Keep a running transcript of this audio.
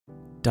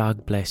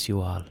dog bless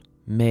you all.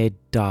 May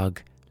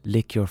dog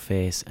lick your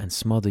face and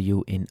smother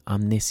you in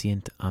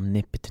omniscient,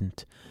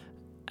 omnipotent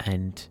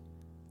and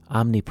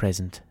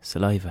omnipresent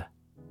saliva.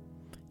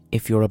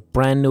 If you're a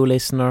brand new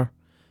listener,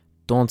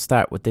 don't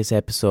start with this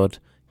episode.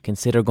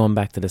 Consider going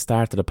back to the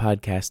start of the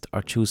podcast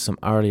or choose some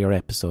earlier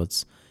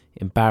episodes.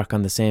 Embark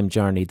on the same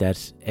journey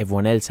that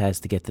everyone else has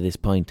to get to this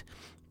point.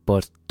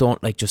 But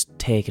don't just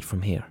take it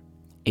from here.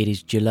 It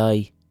is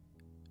July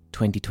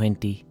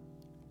 2020,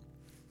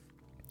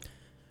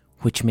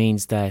 which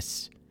means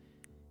that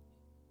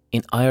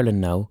in Ireland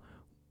now,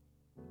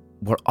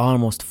 we're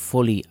almost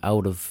fully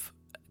out of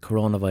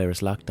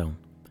coronavirus lockdown.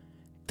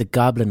 The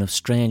goblin of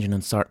strange and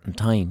uncertain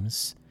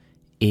times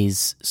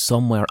is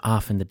somewhere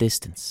off in the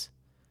distance.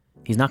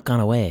 He's not gone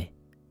away.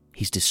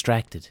 He's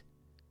distracted.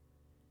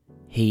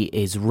 He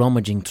is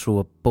rummaging through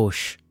a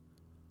bush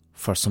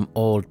for some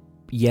old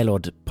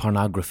yellowed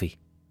pornography.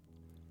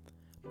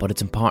 But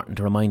it's important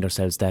to remind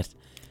ourselves that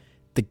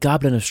the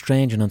goblin of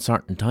strange and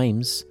uncertain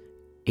times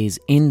is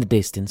in the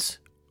distance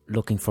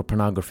looking for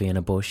pornography in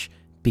a bush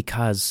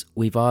because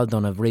we've all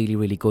done a really,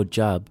 really good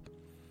job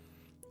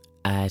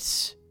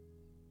at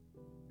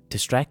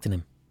distracting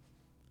him,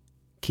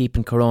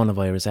 keeping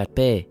coronavirus at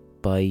bay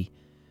by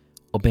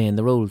obeying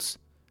the rules.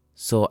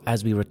 So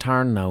as we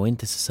return now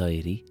into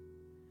society,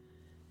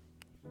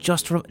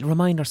 just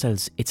remind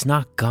ourselves it's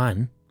not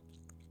gone.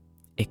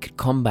 It could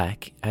come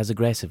back as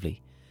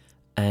aggressively,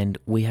 and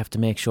we have to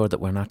make sure that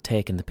we're not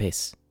taking the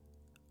piss.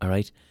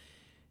 Alright?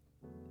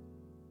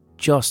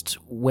 Just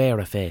wear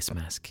a face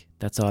mask.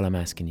 That's all I'm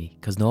asking you,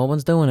 because no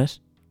one's doing it.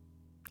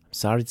 I'm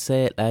sorry to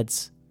say it,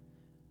 lads.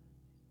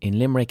 In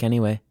Limerick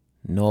anyway,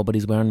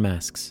 nobody's wearing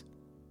masks.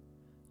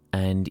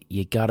 And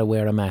you gotta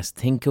wear a mask.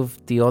 Think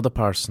of the other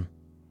person.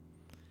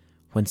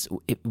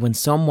 When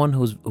someone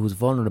who's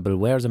vulnerable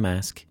wears a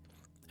mask,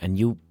 and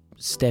you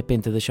step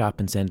into the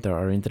shopping centre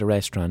or into the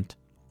restaurant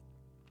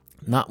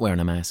not wearing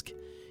a mask,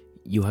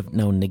 you have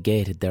now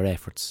negated their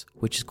efforts,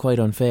 which is quite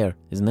unfair,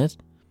 isn't it?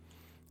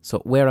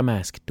 So wear a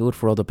mask, do it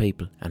for other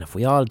people, and if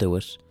we all do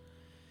it,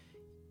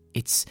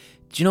 do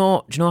you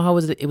know how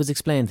it was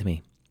explained to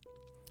me?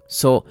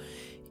 So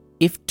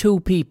if two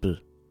people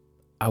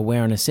are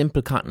wearing a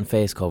simple cotton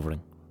face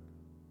covering,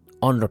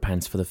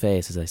 underpants for the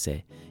face, as I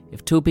say,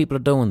 if two people are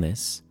doing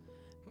this,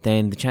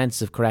 then the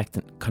chances of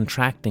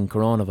contracting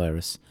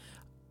coronavirus,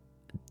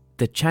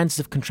 the chances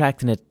of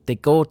contracting it, they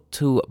go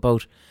to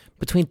about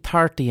between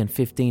 30 and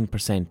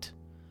 15%.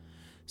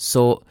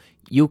 So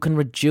you can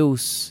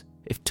reduce,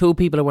 if two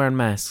people are wearing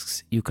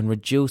masks, you can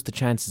reduce the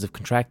chances of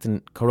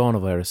contracting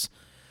coronavirus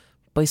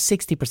by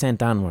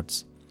 60%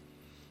 onwards.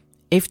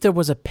 If there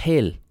was a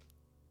pill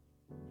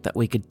that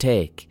we could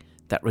take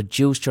that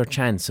reduced your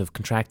chance of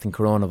contracting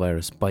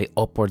coronavirus by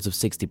upwards of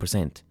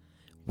 60%,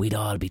 we'd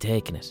all be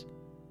taking it.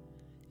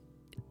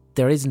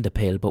 There isn't a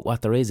pill, but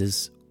what there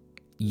is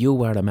you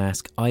wear a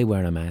mask, I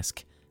wear a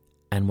mask,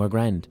 and we're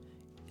grand.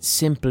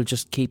 Simple,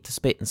 just keep the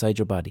spit inside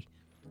your body.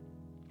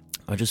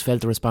 I just felt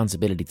the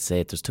responsibility to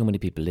say it. There's too many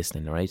people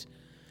listening, alright?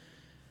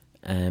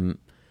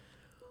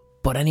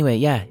 But anyway,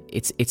 yeah,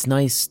 it's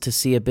nice to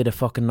see a bit of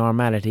fucking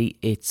normality.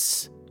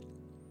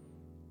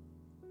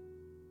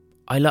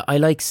 I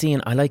like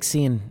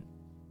seeing,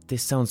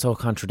 this sounds so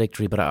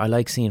contradictory, but I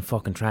like seeing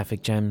fucking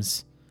traffic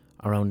jams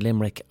around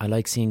Limerick. I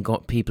like seeing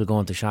people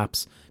going to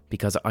shops,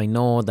 because I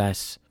know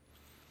that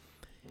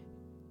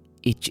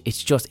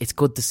it's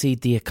good to see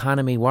the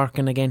economy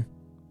working again,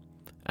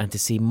 and to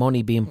see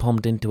money being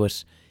pumped into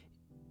it.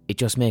 It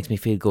just makes me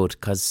feel good,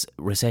 because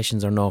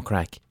recessions are no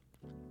crack.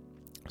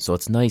 So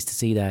it's nice to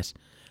see that.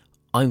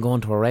 I'm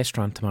going to a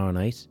restaurant tomorrow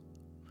night.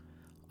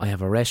 I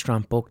have a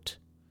restaurant booked.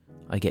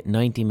 I get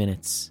 90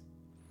 minutes.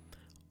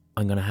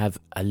 I'm going to have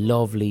a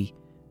lovely,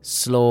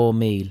 slow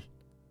meal.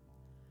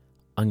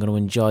 I'm going to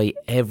enjoy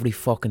every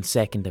fucking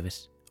second of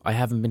it. I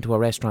haven't been to a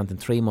restaurant in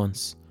 3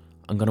 months.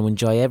 I'm going to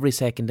enjoy every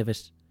second of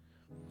it.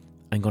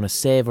 I'm going to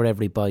savour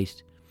every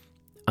bite.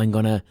 I'm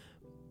going to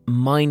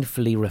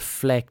mindfully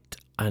reflect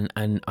on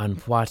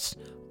what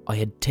I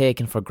had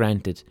taken for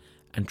granted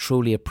and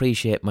truly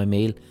appreciate my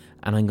meal.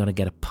 And I'm going to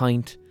get a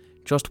pint,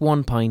 just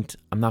 1 pint.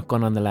 I'm not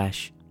going on the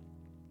lash.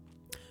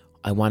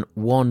 I want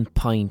 1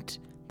 pint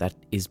that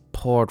is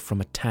poured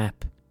from a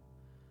tap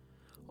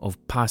of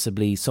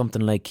possibly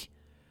something like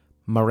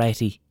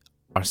Moretti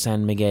or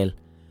San Miguel,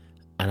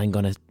 and I'm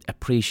going to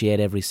appreciate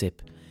every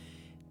sip.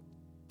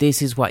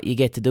 This is what you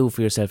get to do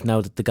for yourself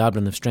now that the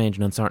goblin of strange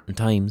and uncertain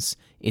times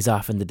is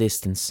off in the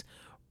distance,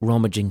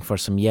 rummaging for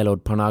some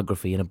yellowed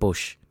pornography in a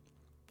bush.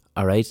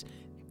 Alright?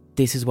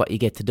 This is what you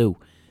get to do.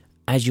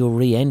 As you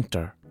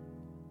re-enter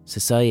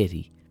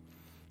society,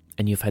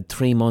 and you've had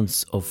 3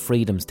 months of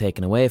freedoms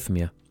taken away from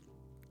you,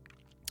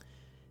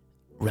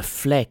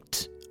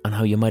 reflect on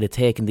how you might have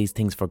taken these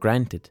things for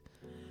granted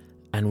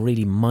and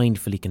really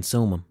mindfully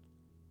consume them.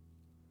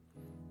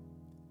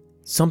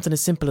 Something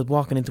as simple as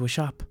walking into a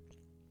shop,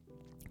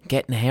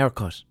 getting a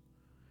haircut,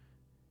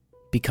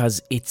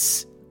 because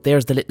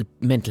there's the little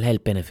mental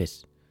health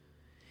benefit.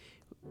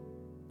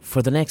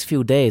 For the next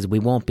few days, we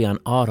won't be on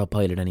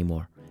autopilot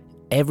anymore.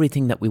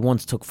 everything that we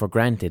once took for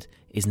granted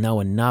is now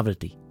a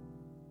novelty.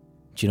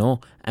 Do you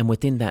know? And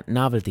within that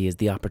novelty is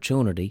the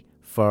opportunity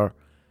for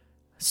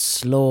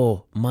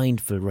slow,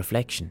 mindful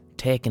reflection,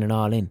 taking it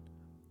all in.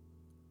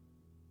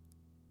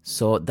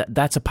 So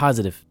that's a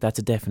positive. That's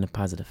a definite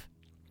positive.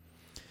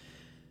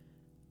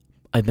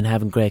 I've been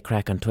having great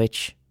crack on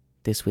Twitch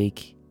this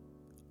week.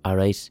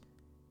 Alright.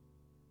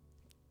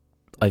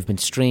 I've been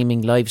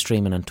live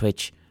streaming on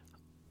Twitch.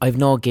 I've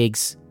no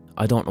gigs.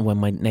 I don't know when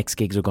my next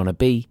gigs are going to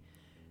be.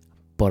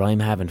 But I'm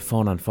having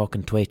fun on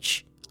fucking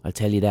Twitch. I'll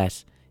tell you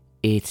that.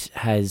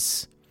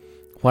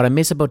 What I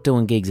miss about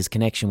doing gigs is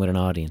connection with an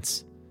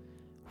audience.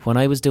 When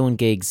I was doing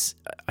gigs,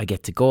 I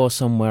get to go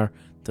somewhere.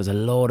 There's a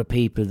load of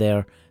people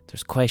there.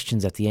 There's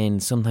questions at the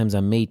end. Sometimes I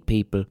meet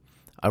people.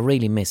 I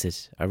really miss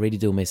it. I really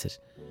do miss it.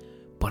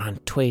 But on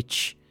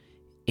Twitch,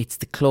 it's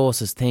the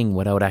closest thing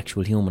without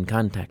actual human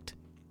contact.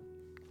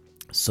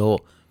 So,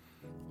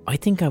 I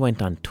think I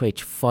went on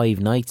Twitch 5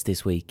 nights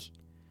this week,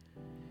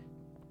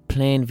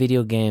 playing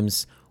video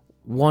games.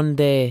 One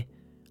day,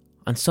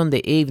 on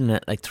Sunday evening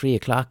at like 3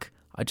 o'clock,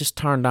 I just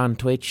turned on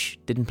Twitch,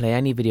 didn't play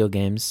any video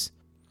games,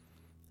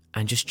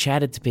 and just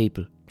chatted to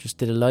people. Just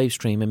did a live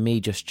stream and me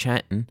just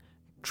chatting,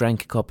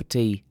 drank a cup of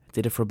tea,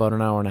 did it for about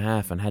an hour and a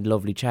half and had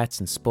lovely chats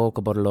and spoke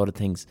about a lot of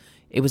things.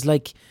 It was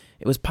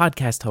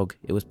Podcast Hug.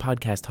 It was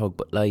Podcast Hug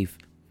but live.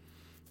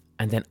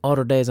 And then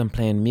other days I'm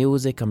playing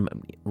music, I'm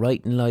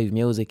writing live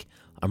music.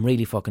 I'm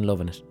really fucking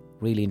loving it.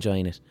 Really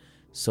enjoying it.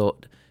 So,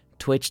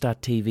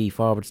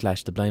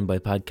 twitch.tv/The Blind Boy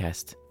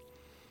Podcast.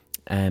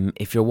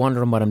 If you're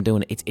wondering what I'm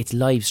doing, it's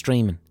live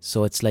streaming.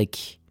 So it's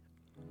like...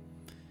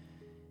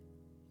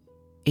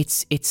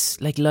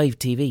 It's like live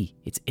TV.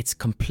 It's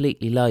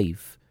completely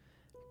live.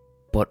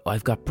 But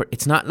I've got...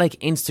 It's not like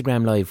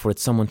Instagram Live where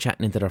it's someone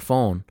chatting into their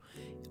phone.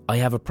 I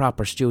have a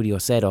proper studio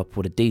set up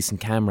with a decent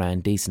camera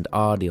and decent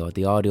audio.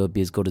 The audio would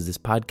be as good as this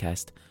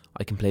podcast.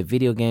 I can play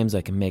video games.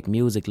 I can make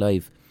music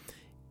live.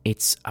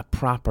 It's a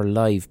proper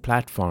live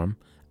platform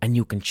and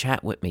you can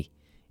chat with me.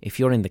 If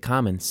you're in the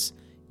comments,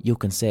 you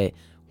can say,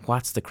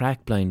 "What's the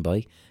crack, blind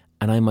boy?"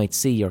 And I might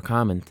see your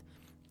comment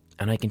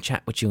and I can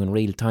chat with you in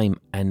real time.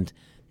 And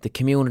the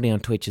community on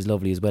Twitch is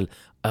lovely as well.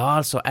 I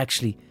also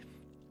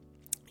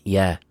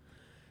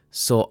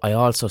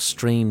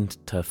streamed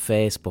to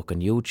Facebook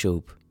and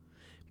YouTube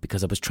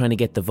because I was trying to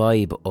get the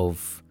vibe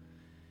of...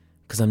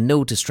 Because I'm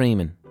new to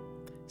streaming.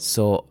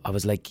 So I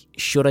was like,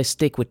 should I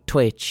stick with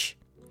Twitch?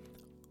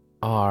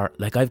 Or,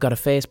 like, I've got a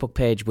Facebook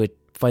page with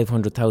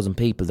 500,000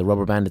 people, the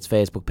Rubber Bandits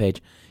Facebook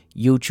page.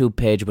 YouTube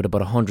page with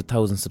about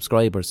 100,000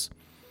 subscribers.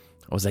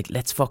 I was like,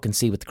 let's fucking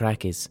see what the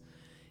crack is.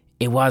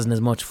 It wasn't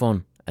as much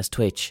fun as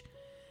Twitch.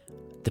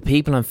 The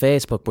people on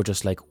Facebook were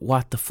just like,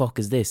 what the fuck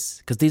is this?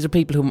 Because these are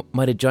people who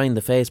might have joined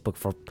the Facebook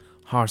for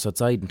Horse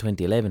Outside in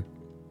 2011.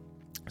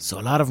 So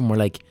a lot of them were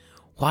like,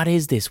 what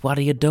is this? What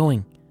are you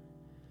doing?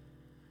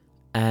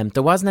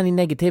 There wasn't any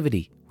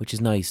negativity, which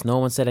is nice. No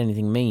one said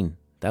anything mean.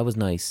 That was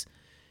nice.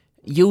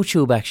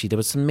 YouTube, actually, there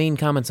was some mean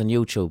comments on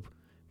YouTube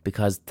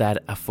because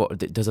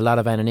there's a lot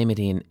of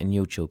anonymity in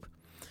YouTube.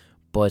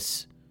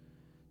 But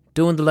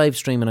doing the live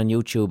streaming on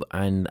YouTube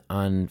and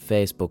on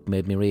Facebook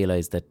made me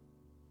realise that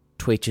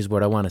Twitch is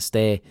where I want to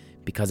stay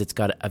because it's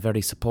got a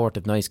very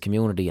supportive, nice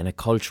community and a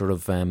culture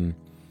of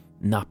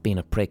not being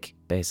a prick,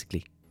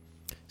 basically.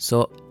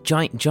 So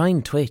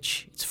join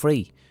Twitch. It's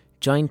free.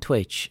 Join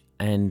Twitch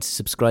and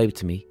subscribe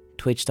to me.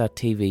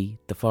 Twitch.tv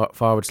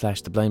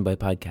 /The Blind Boy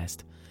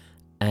Podcast.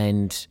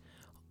 And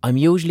I'm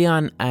usually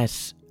on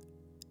at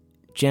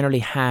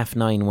generally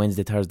 9:30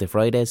 Wednesday, Thursday,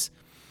 Fridays.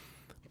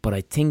 But I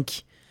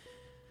think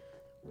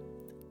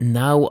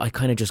now I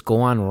kind of just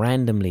go on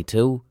randomly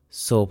too.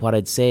 So what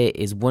I'd say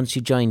is once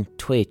you join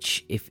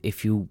Twitch,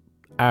 if you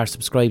are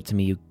subscribed to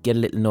me, you get a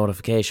little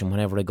notification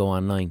whenever I go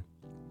online.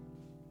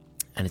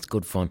 And it's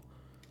good fun.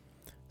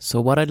 So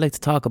what I'd like to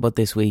talk about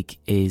this week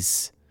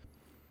is...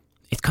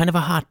 It's kind of a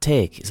hot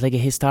take. It's like a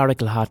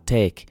historical hot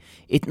take.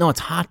 It's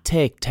hot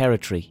take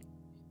territory.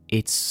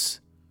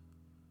 It's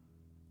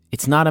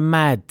not a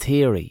mad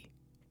theory,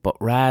 but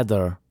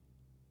rather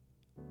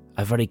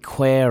a very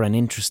queer and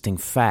interesting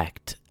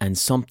fact, and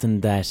something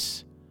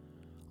that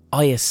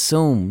I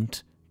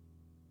assumed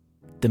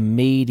the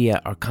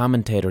media or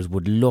commentators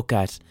would look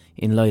at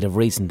in light of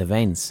recent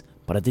events,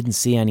 but I didn't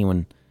see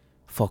anyone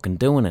fucking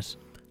doing it.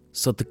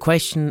 So the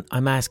question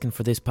I'm asking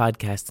for this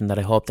podcast, and that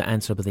I hope to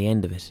answer by the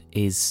end of it,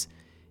 is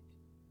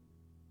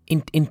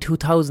in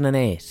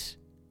 2008,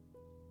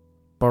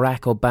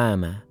 Barack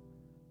Obama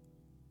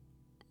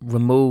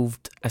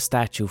removed a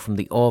statue from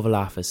the Oval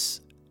Office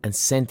and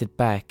sent it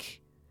back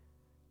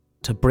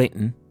to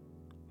Britain,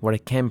 where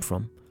it came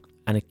from,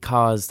 and it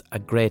caused a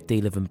great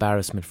deal of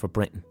embarrassment for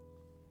Britain.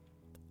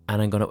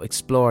 And I'm going to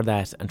explore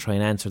that and try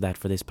and answer that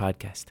for this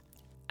podcast.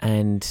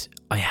 And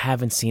I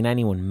haven't seen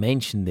anyone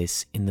mention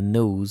this in the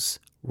news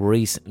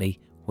recently,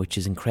 which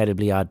is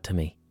incredibly odd to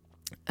me.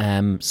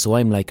 So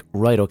I'm like,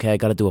 right, okay, I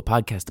got to do a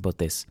podcast about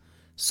this.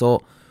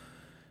 So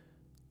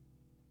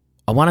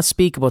I want to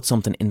speak about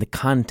something in the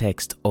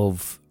context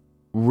of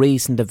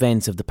recent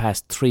events of the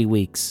past 3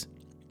 weeks.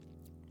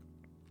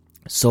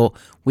 So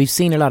we've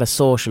seen a lot of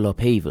social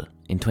upheaval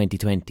in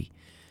 2020.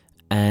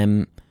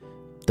 The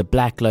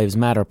Black Lives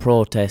Matter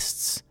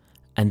protests,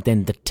 and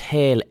then the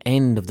tail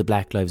end of the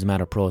Black Lives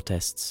Matter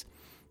protests,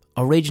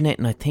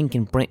 originating, I think,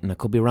 in Britain. I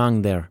could be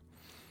wrong there,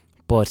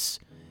 but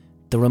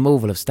the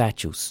removal of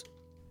statues.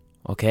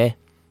 Okay?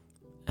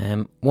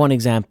 One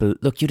example,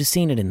 look, you'd have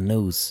seen it in the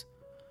news.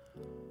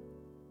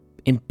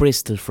 In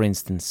Bristol, for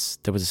instance,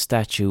 there was a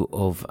statue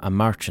of a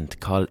merchant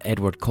called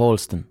Edward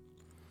Colston,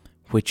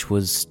 which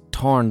was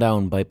torn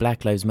down by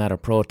Black Lives Matter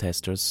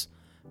protesters,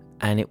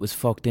 and it was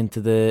fucked into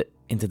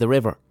the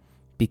river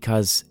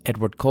because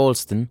Edward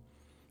Colston,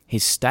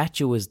 his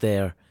statue was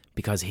there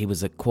because he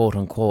was a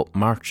quote-unquote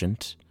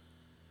merchant,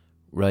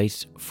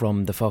 right,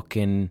 from the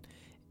fucking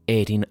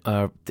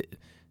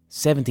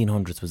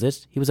 1700s, was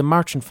it? He was a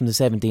merchant from the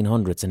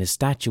 1700s, and his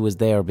statue was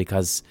there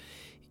because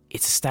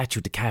it's a statue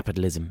to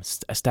capitalism,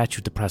 a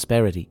statue to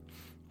prosperity.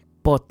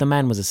 But the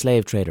man was a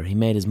slave trader. He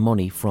made his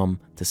money from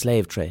the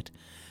slave trade.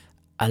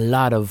 A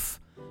lot of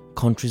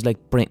countries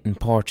like Britain,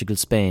 Portugal,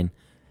 Spain,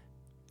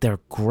 their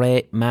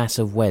great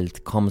massive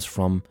wealth comes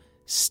from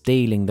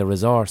stealing the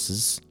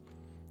resources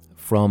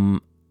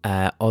from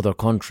other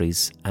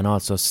countries and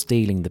also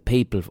stealing the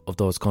people of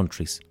those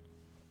countries.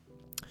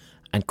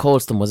 And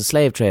Colston was a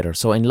slave trader.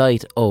 So in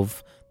light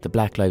of the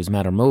Black Lives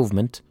Matter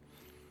movement,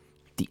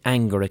 the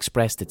anger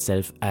expressed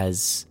itself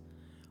as,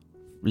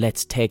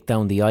 let's take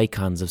down the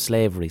icons of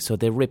slavery. So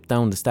they ripped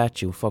down the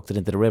statue, fucked it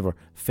into the river.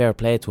 Fair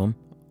play to him.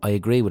 I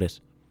agree with it.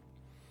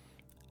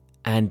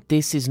 And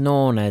this is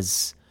known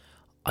as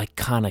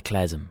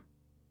iconoclasm,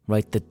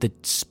 right? The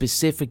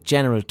specific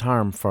general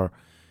term for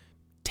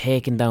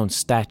taking down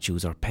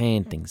statues or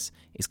paintings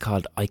is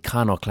called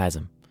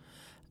iconoclasm.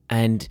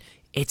 And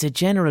it's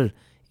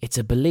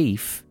a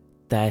belief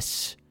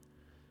that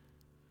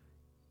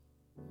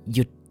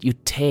you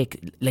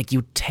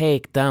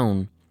take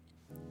down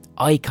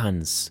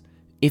icons.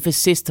 If a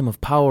system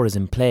of power is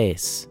in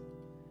place,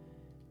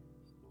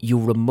 you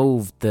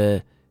remove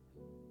the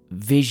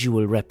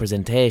visual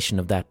representation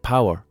of that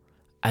power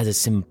as a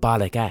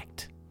symbolic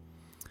act.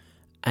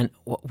 And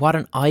what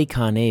an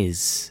icon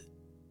is,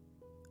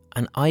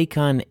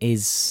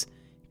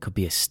 could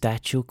be a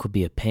statue, could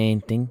be a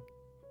painting,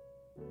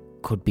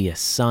 could be a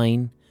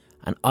sign.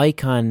 An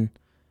icon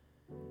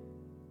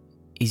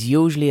is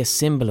usually a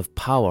symbol of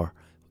power.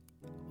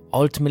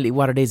 Ultimately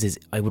what it is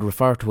I would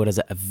refer to it as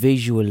a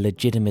visual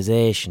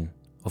legitimization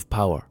of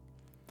power.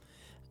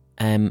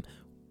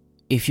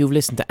 If you've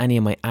listened to any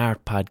of my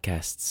art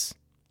podcasts,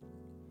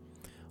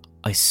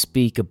 I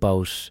speak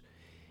about,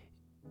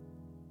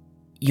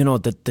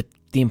 the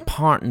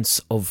importance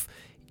of,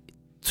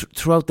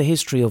 throughout the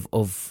history of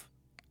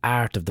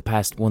art of the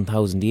past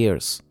 1,000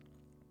 years,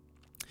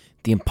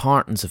 the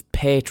importance of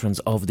patrons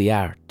of the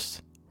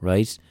art,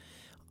 right?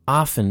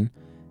 Often,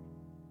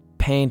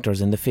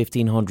 painters in the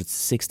 1500s,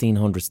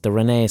 1600s, the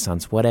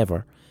Renaissance,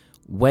 whatever,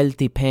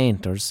 wealthy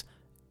painters,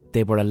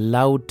 they were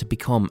allowed to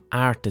become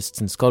artists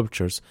and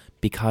sculptors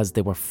because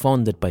they were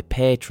funded by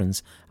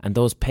patrons, and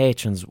those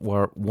patrons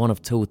were one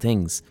of two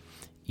things.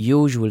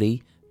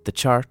 Usually the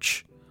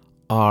church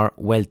or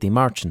wealthy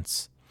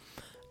merchants.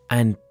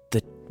 And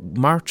the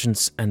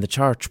merchants and the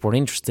church were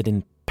interested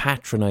in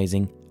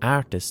patronising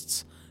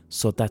artists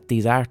so that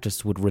these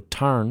artists would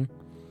return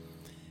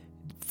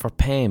for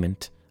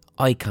payment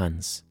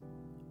icons.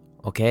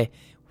 Okay?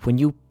 When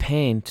you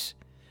paint,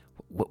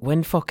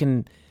 when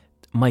fucking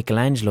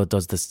Michelangelo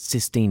does the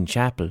Sistine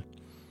Chapel,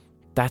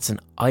 that's an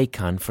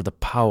icon for the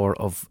power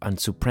of and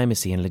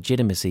supremacy and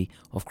legitimacy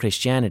of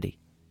Christianity.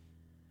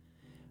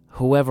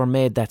 Whoever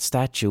made that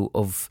statue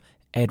of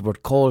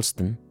Edward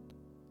Colston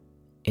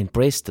in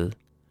Bristol,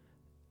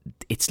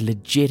 it's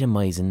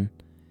legitimising.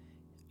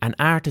 An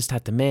artist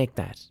had to make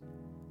that.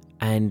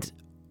 And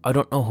I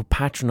don't know who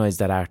patronised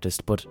that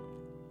artist, but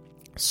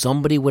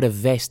somebody with a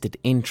vested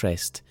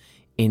interest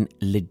in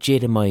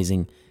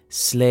legitimising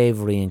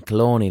slavery and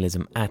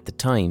colonialism at the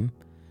time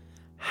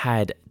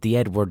had the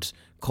Edward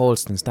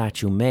Colston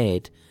statue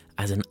made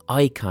as an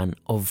icon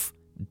of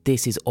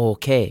this is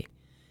okay.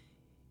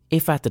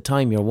 If at the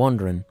time you're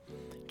wondering,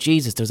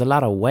 Jesus, there's a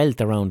lot of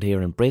wealth around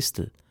here in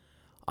Bristol,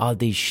 all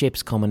these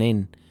ships coming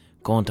in,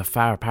 going to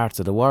far parts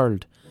of the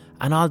world,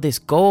 and all this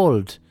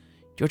gold,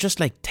 you're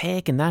just like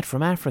taking that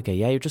from Africa,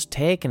 yeah? You're just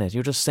taking it.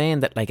 You're just saying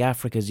that like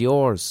Africa's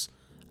yours,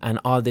 and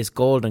all this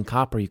gold and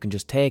copper, you can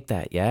just take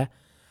that, yeah?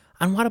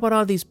 And what about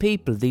all these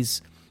people,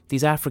 these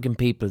African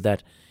people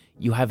that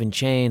you have in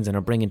chains and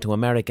are bringing to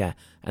America,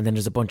 and then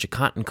there's a bunch of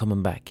cotton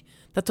coming back?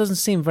 That doesn't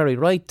seem very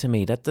right to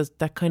me.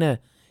 It kind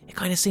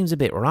of seems a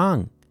bit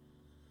wrong.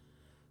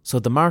 So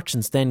the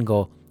merchants then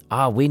go,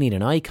 we need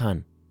an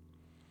icon.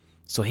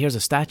 So here's a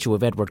statue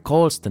of Edward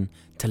Colston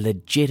to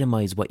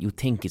legitimise what you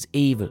think is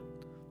evil.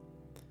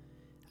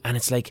 And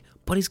it's like,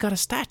 but he's got a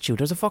statue.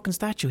 There's a fucking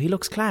statue. He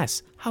looks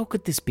class. How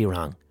could this be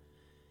wrong?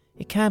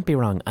 It can't be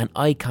wrong. An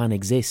icon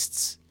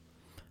exists.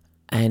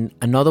 And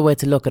another way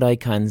to look at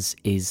icons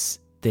is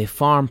they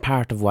form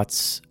part of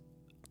what's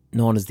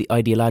known as the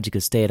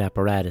ideological state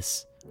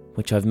apparatus,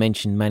 which I've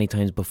mentioned many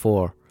times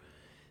before.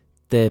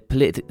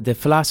 the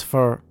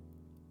philosopher,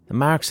 the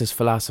Marxist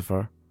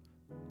philosopher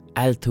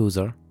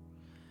Althusser,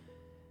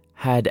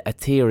 had a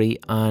theory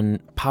on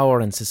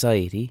power in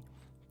society,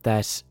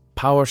 that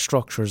power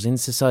structures in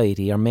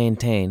society are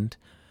maintained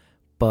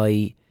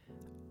by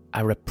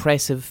a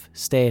repressive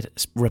state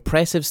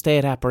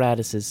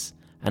apparatuses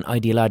and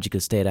ideological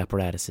state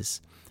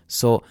apparatuses.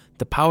 So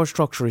the power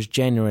structure is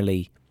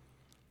generally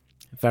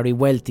very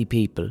wealthy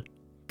people,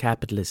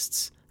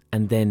 capitalists,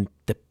 and then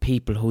the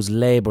people whose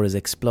labour is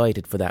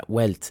exploited for that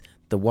wealth,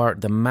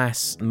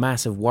 the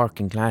massive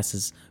working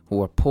classes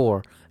who are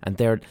poor, and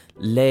their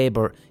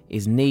labour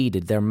is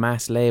needed, their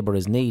mass labour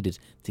is needed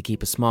to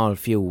keep a small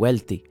few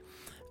wealthy.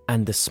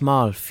 And the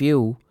small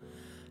few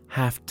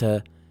have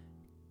to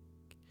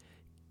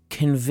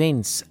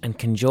convince and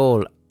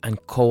cajole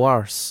and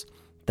coerce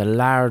the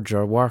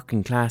larger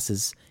working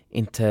classes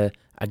into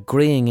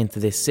agreeing into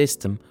this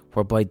system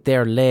whereby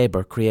their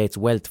labour creates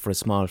wealth for a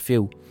small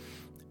few.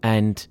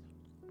 And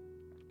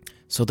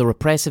so the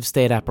repressive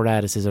state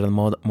apparatuses are the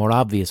more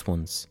obvious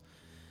ones.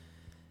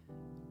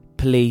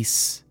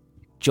 Police,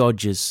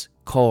 judges,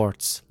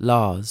 courts,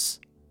 laws.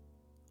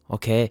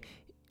 Okay?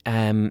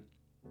 I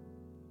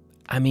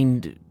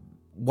mean,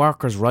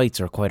 workers'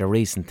 rights are quite a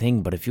recent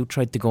thing, but if you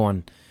tried to go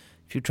on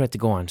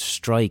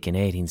strike in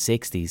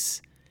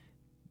 1860s,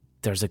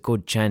 there's a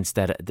good chance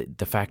that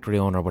the factory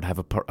owner would have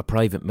a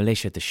private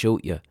militia to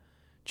shoot you.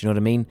 Do you know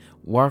what I mean?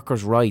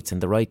 Workers' rights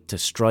and the right to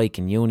strike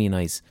and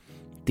unionise,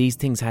 these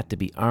things had to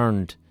be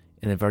earned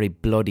in a very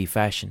bloody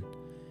fashion.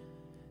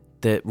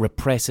 The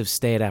repressive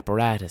state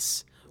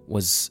apparatus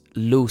was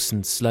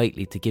loosened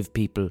slightly to give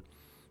people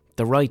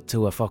the right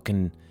to a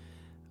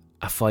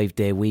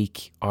 5-day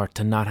week, or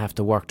to not have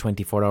to work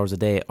 24 hours a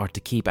day, or to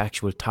keep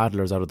actual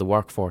toddlers out of the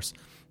workforce.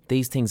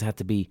 These things had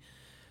to be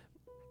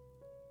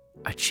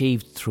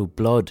achieved through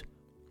blood.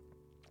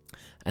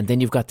 And then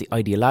you've got the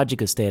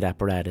ideological state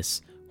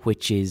apparatus,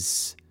 which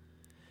is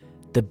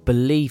the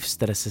beliefs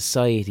that a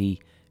society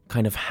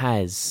kind of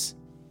has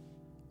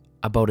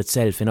about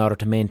itself in order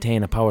to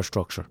maintain a power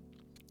structure.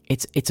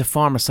 It's a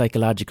form of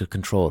psychological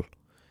control.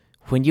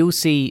 When you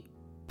see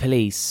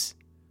police,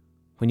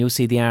 when you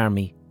see the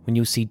army, when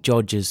you see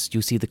judges,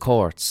 you see the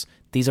courts,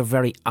 these are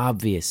very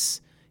obvious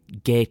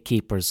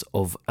gatekeepers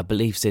of a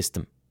belief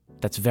system.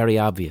 That's very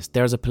obvious.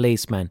 There's a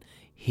policeman,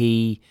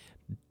 he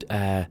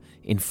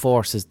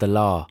enforces the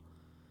law.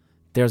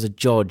 There's a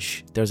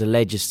judge, there's a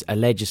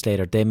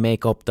legislator, they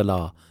make up the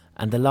law.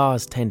 And the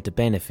laws tend to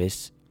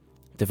benefit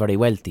the very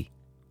wealthy,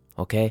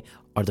 okay,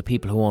 or the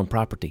people who own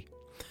property.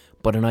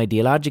 But an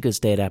ideological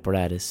state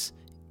apparatus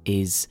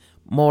is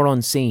more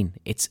unseen.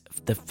 It's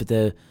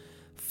the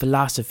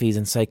philosophies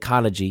and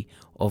psychology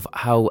of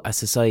how a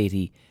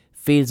society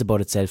feels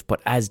about itself,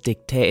 but as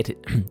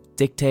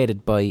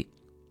dictated by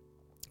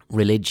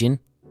religion,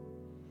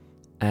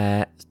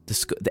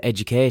 the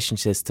education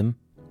system,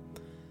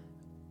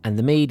 and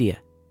the media,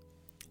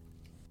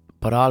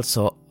 but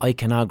also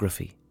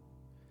iconography.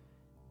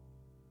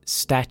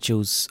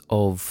 Statues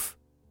of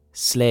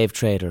slave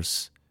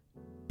traders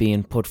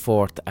being put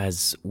forth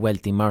as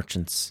wealthy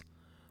merchants,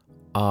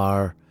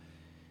 or,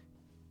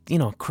 you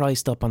know,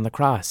 Christ up on the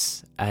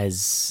cross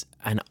as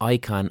an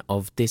icon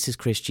of this is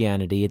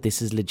Christianity,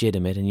 this is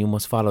legitimate, and you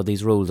must follow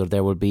these rules or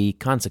there will be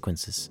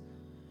consequences.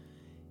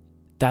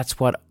 That's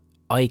what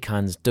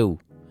icons do.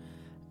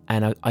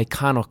 And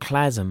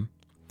iconoclasm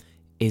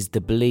is the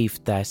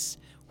belief that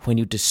when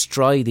you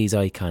destroy these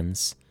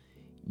icons,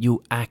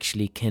 you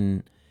actually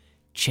can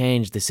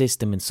change the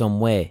system in some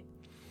way.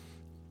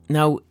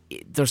 Now,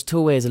 there's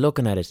two ways of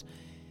looking at it.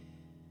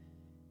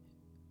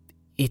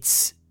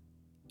 It's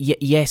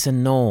yes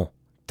and no.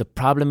 The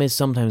problem is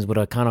sometimes with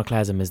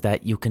iconoclasm is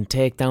that you can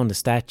take down the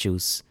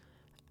statues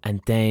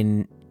and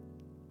then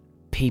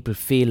people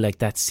feel like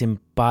that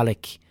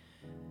symbolic...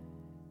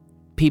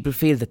 People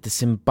feel that the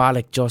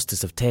symbolic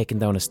justice of taking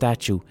down a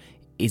statue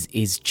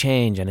is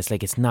change, and it's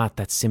like it's not.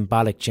 That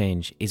symbolic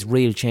change. Is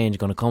real change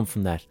going to come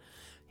from that?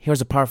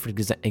 Here's a perfect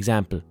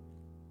example.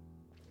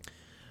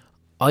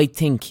 I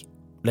think,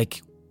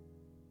 like,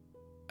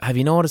 have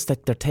you noticed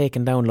that they're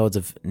taking down loads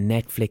of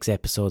Netflix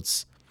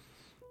episodes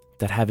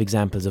that have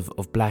examples of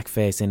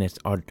blackface in it,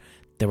 or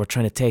they were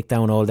trying to take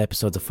down old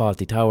episodes of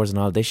Fawlty Towers and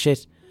all this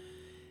shit?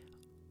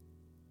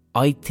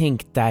 I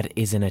think that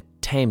is an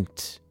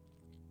attempt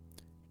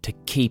to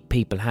keep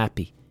people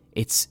happy.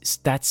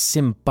 That's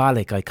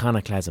symbolic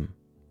iconoclasm.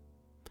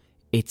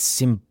 It's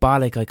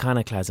symbolic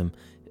iconoclasm,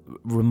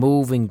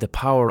 removing the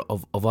power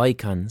of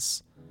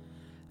icons,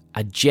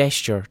 a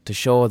gesture to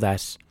show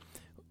that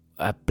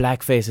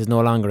blackface is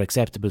no longer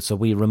acceptable, so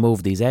we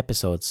remove these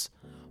episodes.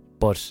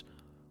 But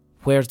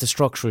where's the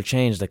structural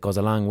change that goes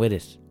along with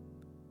it?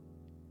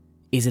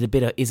 Is it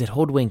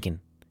hoodwinking?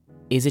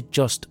 Is it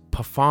just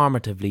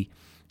performatively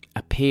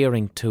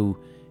appearing to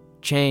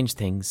change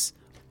things,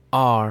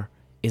 or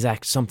is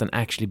something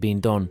actually being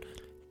done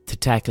to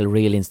tackle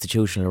real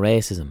institutional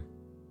racism?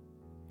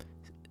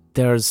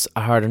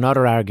 I heard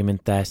another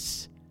argument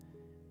that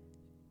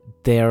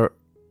they're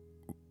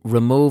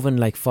removing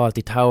like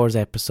Fawlty Towers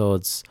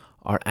episodes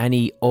or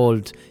any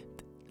old,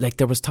 like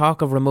there was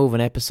talk of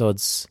removing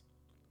episodes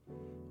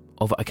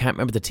of, I can't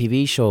remember the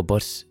TV show,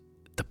 but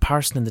the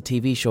person in the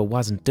TV show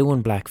wasn't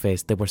doing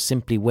blackface. They were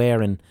simply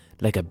wearing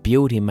like a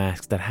beauty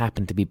mask that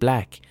happened to be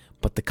black,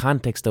 but the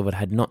context of it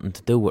had nothing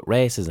to do with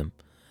racism.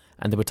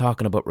 And they were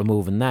talking about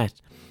removing that.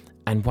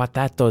 And what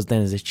that does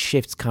then is it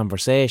shifts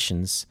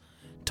conversations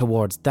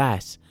towards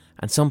that.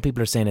 And some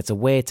people are saying it's a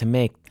way to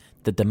make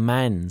the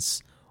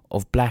demands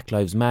of Black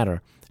Lives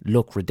Matter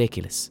look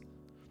ridiculous.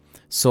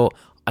 So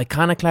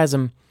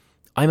iconoclasm,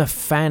 I'm a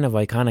fan of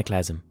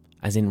iconoclasm,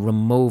 as in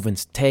removing,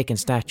 taking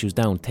statues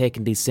down,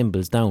 taking these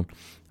symbols down,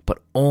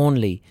 but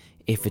only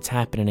if it's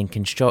happening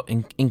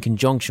in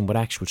conjunction with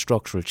actual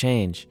structural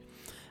change.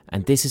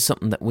 And this is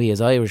something that we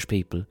as Irish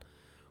people,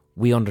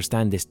 we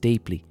understand this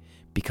deeply,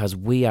 because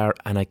we are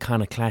an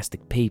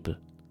iconoclastic people.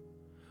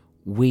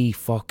 We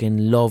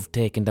fucking love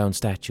taking down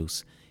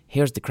statues.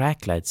 Here's the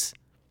crack, lads.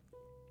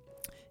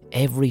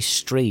 Every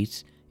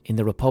street in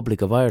the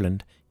Republic of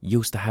Ireland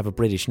used to have a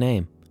British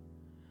name.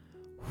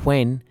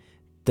 When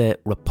the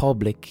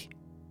Republic,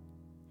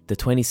 the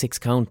 26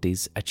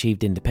 counties,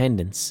 achieved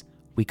independence,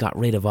 we got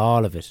rid of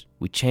all of it.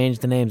 We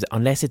changed the names,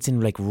 unless it's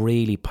in like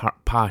really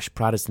posh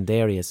Protestant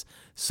areas.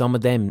 Some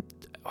of them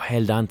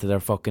held on to their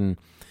fucking,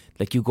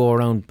 like you go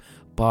around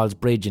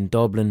Ballsbridge in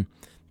Dublin,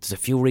 there's a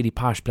few really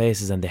posh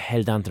places and they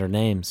held on to their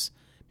names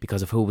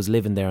because of who was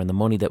living there and the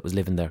money that was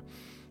living there.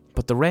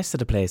 But the rest of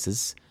the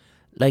places,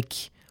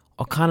 like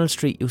O'Connell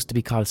Street used to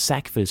be called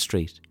Sackville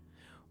Street.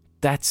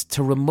 That's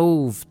to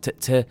remove,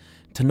 to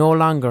no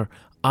longer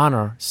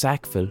honour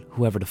Sackville,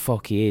 whoever the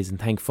fuck he is, and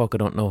thank fuck I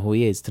don't know who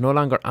he is, to no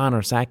longer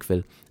honour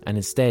Sackville and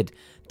instead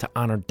to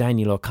honour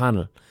Daniel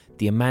O'Connell,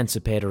 the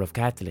emancipator of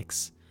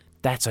Catholics.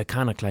 That's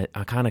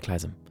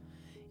iconoclasm.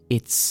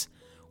 It's,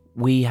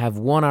 we have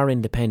won our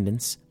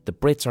independence, the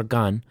Brits are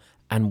gone,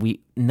 and we,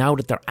 now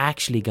that they're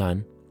actually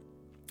gone,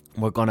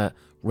 we're going to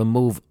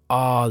remove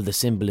all the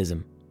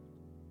symbolism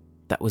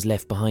that was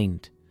left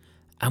behind.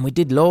 And we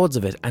did loads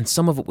of it, and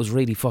some of it was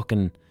really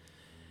fucking,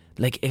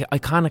 like,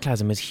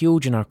 iconoclasm is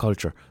huge in our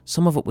culture.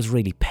 Some of it was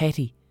really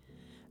petty,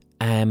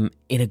 in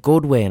a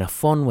good way, in a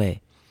fun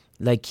way.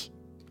 Like,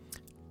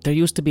 there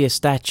used to be a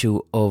statue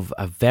of,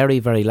 a very,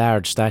 very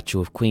large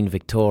statue of Queen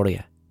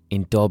Victoria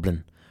in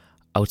Dublin,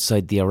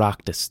 outside the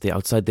Oireachtas,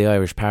 outside the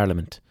Irish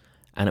Parliament.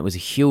 And it was a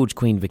huge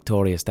Queen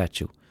Victoria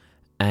statue.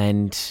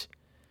 And,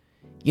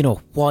 you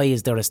know, why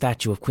is there a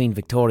statue of Queen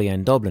Victoria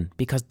in Dublin?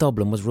 Because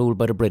Dublin was ruled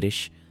by the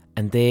British,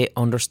 and they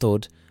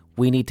understood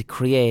we need to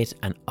create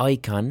an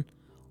icon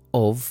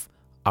of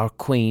our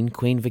Queen,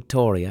 Queen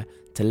Victoria,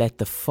 to let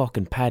the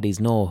fucking paddies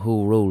know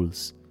who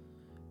rules.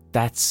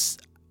 That's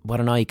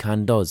what an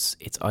icon does.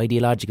 It's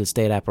ideological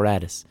state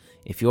apparatus.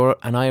 If you're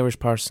an Irish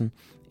person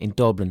in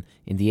Dublin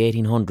in the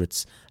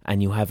 1800s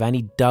and you have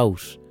any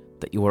doubt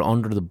that you were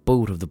under the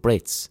boot of the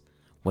Brits,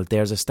 well,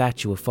 there's a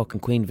statue of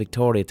fucking Queen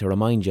Victoria to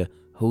remind you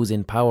who's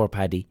in power,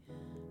 paddy,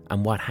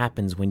 and what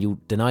happens when you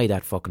deny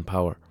that fucking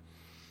power.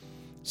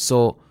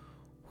 So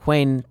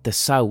when the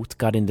South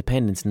got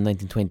independence in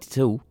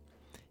 1922,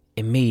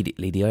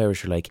 immediately the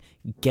Irish were like,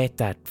 get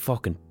that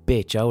fucking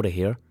bitch out of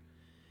here.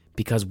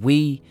 Because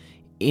we,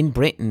 in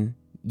Britain,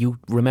 you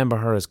remember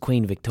her as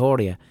Queen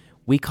Victoria,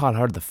 we call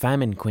her the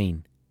famine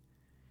queen.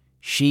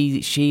 She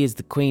is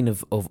the queen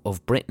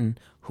of Britain,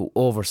 who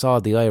oversaw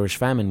the Irish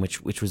famine,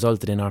 which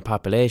resulted in our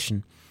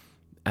population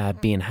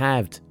being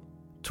halved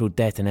through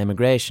death and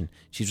emigration.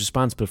 She's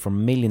responsible for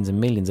millions and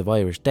millions of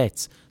Irish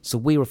deaths. So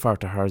we refer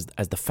to her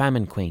as the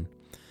famine queen.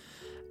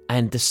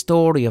 And the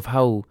story of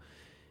how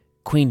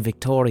Queen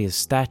Victoria's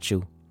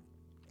statue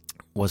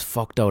was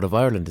fucked out of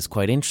Ireland is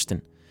quite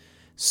interesting.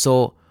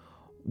 So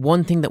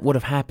one thing that would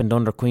have happened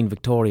under Queen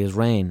Victoria's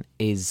reign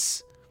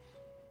is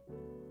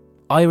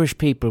Irish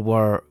people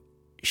were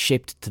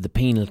shipped to the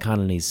penal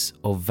colonies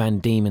of Van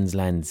Diemen's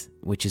Land,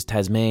 which is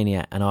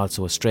Tasmania and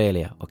also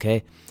Australia,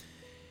 okay?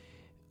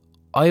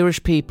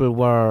 Irish people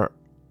were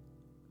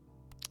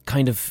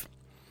kind of,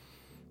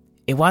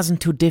 it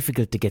wasn't too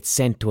difficult to get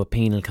sent to a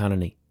penal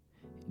colony.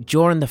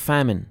 During the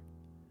famine,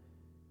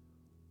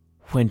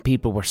 when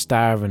people were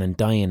starving and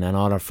dying and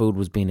all our food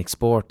was being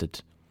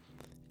exported,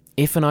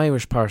 if an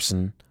Irish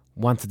person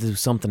wanted to do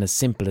something as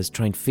simple as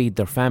try and feed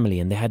their family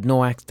and they had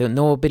no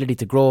ability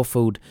to grow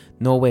food,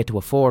 no way to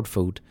afford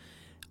food,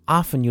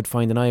 often you'd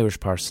find an Irish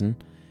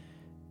person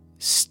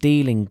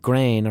stealing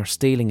grain or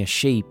stealing a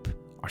sheep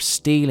or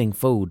stealing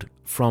food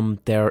from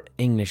their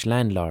English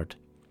landlord.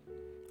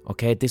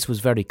 Okay, this was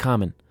very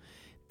common.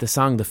 The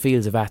song The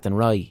Fields of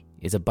Athenry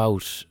is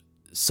about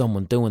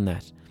someone doing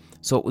that.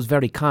 So it was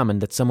very common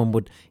that someone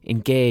would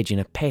engage in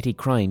a petty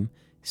crime,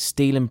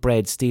 stealing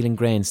bread, stealing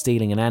grain,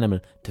 stealing an animal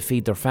to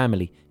feed their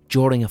family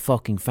during a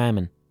fucking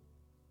famine.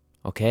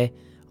 Okay?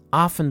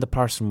 Often the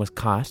person was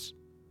caught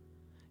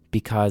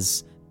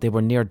because they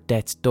were near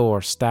death's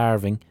door,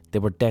 starving. They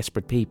were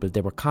desperate people.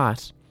 They were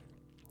caught.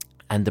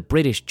 And the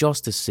British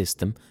justice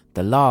system,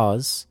 the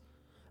laws,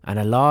 and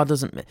a law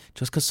doesn't,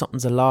 just because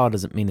something's a law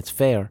doesn't mean it's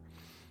fair.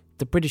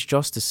 The British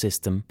justice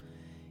system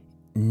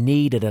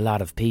needed a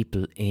lot of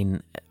people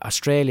in,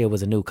 Australia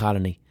was a new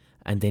colony,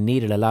 and they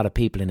needed a lot of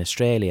people in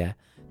Australia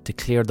to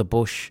clear the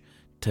bush,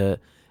 to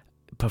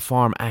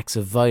perform acts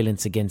of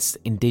violence against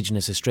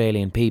Indigenous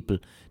Australian people,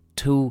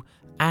 to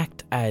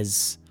act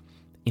as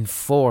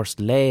enforced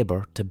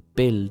labour to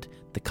build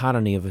the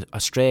colony of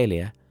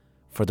Australia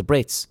for the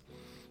Brits.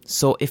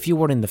 So if you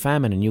were in the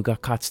famine and you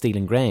got caught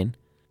stealing grain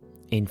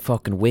in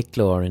fucking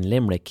Wicklow or in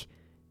Limerick,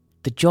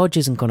 the judge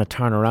isn't going to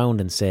turn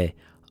around and say,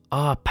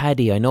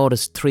 Paddy, I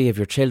noticed 3 of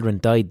your children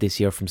died this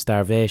year from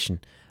starvation.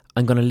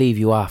 I'm going to leave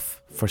you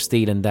off for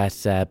stealing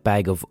that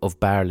bag of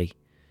barley.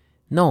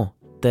 No,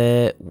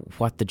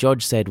 what the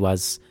judge said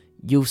was,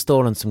 you've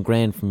stolen some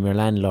grain from your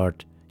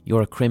landlord.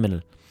 You're a criminal.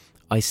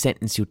 I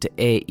sentence you to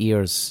 8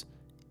 years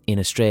in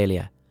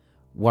Australia,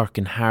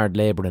 working hard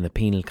labour in a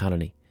penal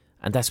colony.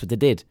 And that's what they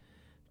did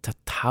to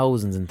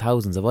thousands and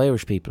thousands of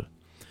Irish people.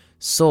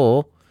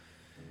 So,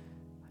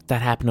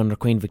 that happened under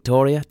Queen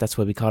Victoria. That's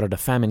why we call her the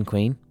Famine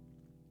Queen.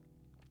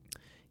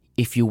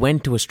 If you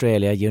went to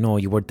Australia,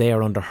 you were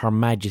there under Her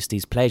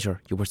Majesty's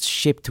pleasure. You were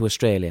shipped to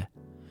Australia.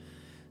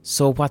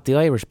 So what the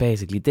Irish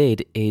basically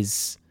did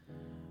is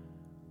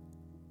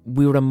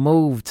we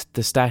removed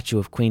the statue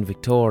of Queen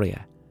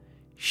Victoria.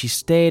 She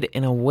stayed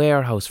in a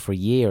warehouse for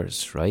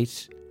years,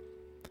 right?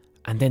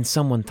 And then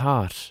someone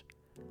thought,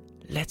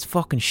 let's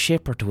fucking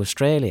ship her to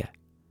Australia.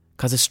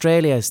 Because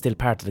Australia is still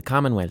part of the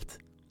Commonwealth.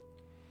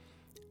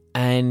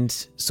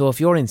 And so if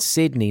you're in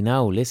Sydney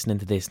now, listening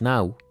to this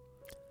now,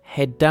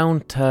 head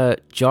down to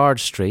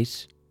George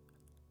Street,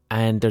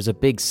 and there's a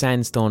big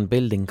sandstone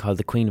building called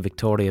the Queen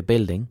Victoria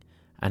Building,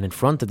 and in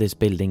front of this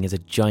building is a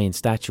giant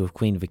statue of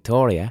Queen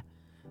Victoria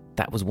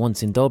that was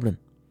once in Dublin.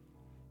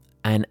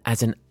 And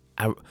as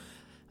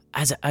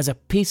a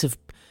piece of,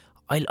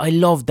 I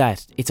love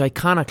that. It's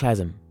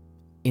iconoclasm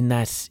in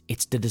that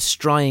it's the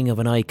destroying of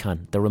an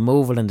icon, the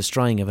removal and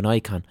destroying of an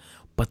icon,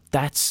 but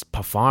that's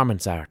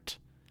performance art.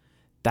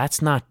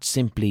 That's not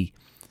simply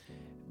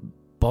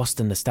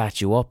busting the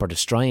statue up or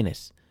destroying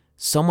it.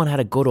 Someone had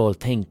a good old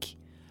think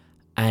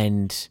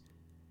and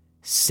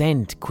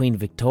sent Queen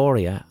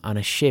Victoria on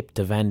a ship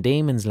to Van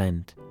Diemen's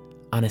Land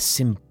on a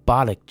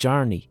symbolic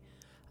journey.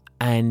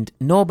 And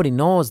nobody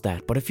knows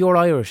that, but if you're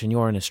Irish and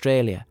you're in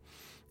Australia,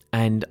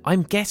 and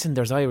I'm guessing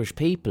there's Irish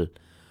people,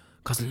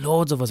 because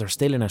loads of us are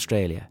still in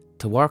Australia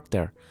to work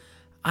there,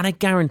 and I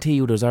guarantee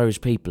you there's Irish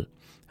people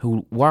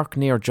who work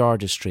near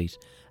George's Street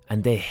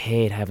and they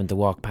hate having to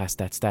walk past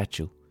that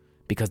statue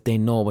because they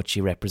know what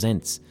she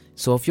represents.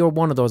 So if you're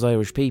one of those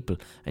Irish people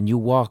and you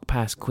walk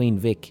past Queen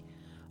Vic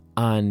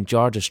on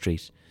George's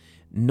Street,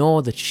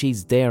 know that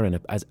she's there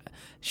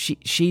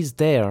she's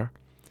there.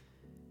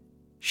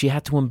 She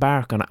had to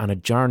embark on a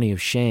journey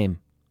of shame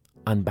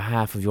on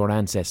behalf of your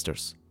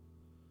ancestors.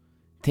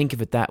 Think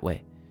of it that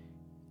way.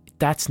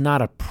 That's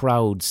not a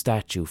proud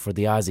statue for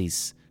the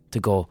Aussies to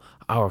go,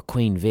 our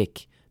Queen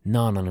Vic.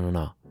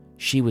 No.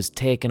 She was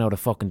taken out of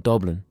fucking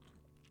Dublin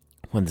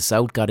when the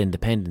South got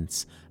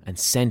independence and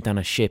sent on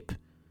a ship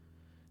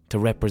to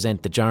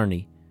represent the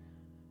journey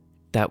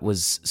that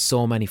was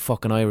so many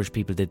fucking Irish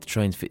people did to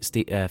try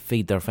and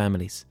feed their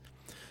families.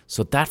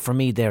 So that for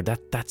me there,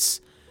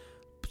 that's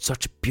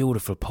such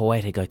beautiful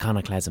poetic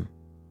iconoclasm,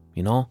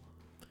 In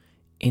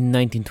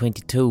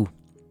 1922,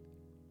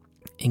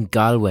 in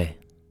Galway,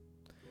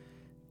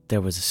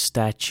 there was a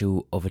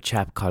statue of a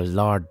chap called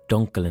Lord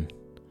Dunkelin,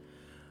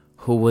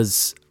 who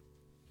was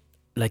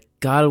like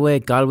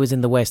Galway's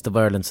in the west of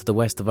Ireland, so the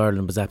west of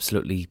Ireland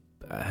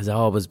has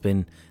always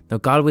been, now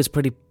Galway's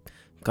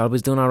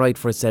doing alright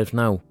for itself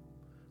now,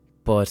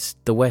 but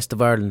the west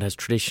of Ireland has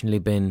traditionally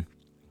been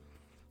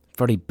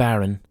very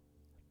barren,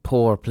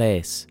 poor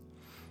place.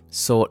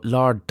 So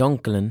Lord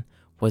Dunkelin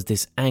was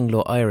this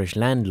Anglo-Irish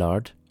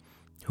landlord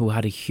who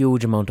had a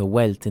huge amount of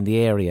wealth in the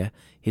area.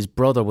 His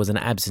brother was an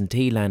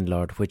absentee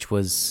landlord, which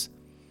was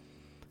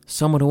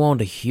someone who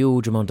owned a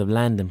huge amount of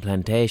land and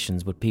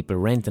plantations with people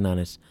renting on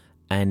it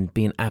and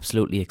being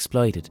absolutely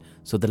exploited.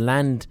 So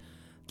the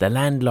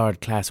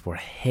landlord class were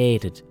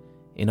hated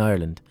in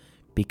Ireland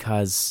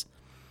because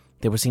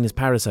they were seen as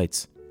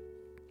parasites.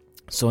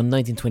 So in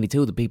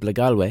 1922, the people of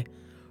Galway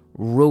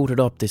rooted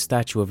up this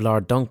statue of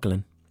Lord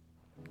Dunkelin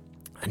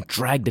and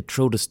dragged it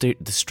through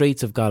the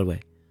streets of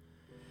Galway,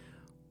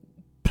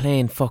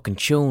 playing fucking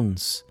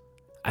tunes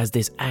as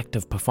this act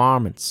of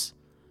performance,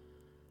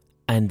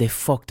 and they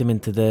fucked him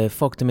into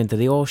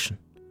the ocean.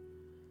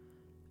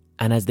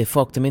 And as they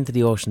fucked him into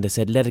the ocean, they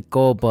said, "Let it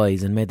go,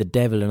 boys," and may the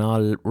devil and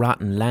all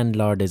rotten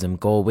landlordism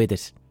go with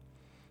it.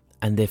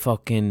 And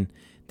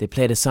they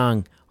played a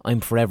song, "I'm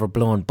Forever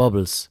Blowing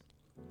Bubbles,"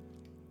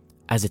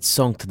 as it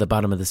sunk to the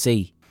bottom of the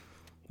sea.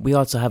 We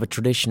also have a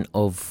tradition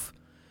of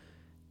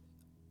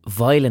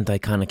violent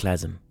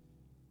iconoclasm.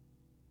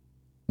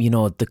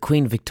 The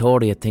Queen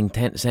Victoria thing,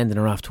 sending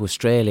her off to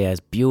Australia, is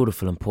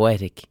beautiful and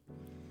poetic.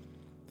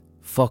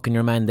 Fucking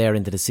your man there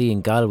into the sea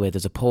in Galway,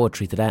 there's a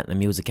poetry to that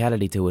and a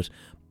musicality to it.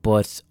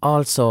 But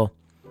also,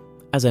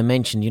 as I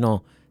mentioned,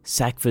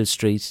 Sackville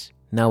Street,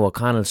 now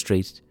O'Connell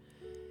Street.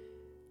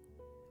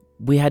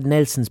 We had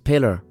Nelson's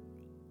Pillar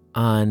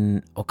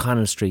on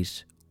O'Connell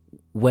Street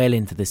well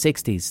into the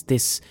 60s.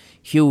 This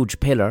huge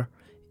pillar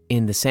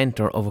in the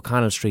centre of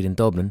O'Connell Street in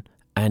Dublin,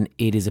 and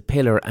it is a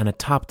pillar, and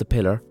atop the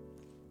pillar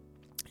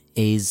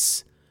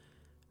is,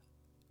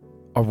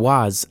 or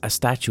was, a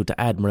statue to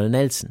Admiral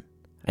Nelson.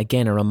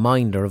 Again, a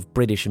reminder of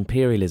British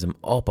imperialism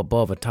up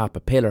above atop a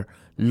pillar,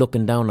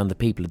 looking down on the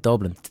people of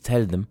Dublin to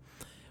tell them,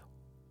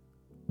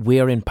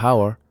 we're in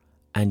power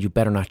and you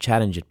better not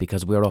challenge it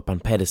because we're up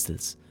on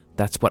pedestals.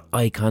 That's what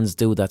icons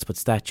do, that's what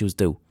statues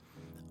do.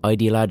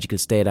 Ideological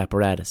state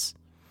apparatus.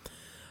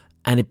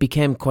 And it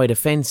became quite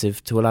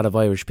offensive to a lot of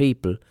Irish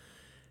people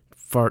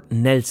for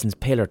Nelson's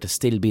pillar to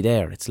still be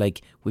there. It's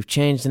like, we've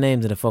changed the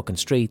names of the fucking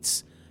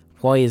streets.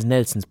 Why is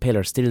Nelson's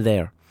pillar still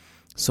there?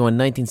 So in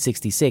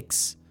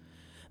 1966,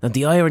 now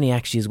the irony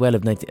actually as well so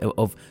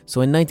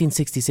in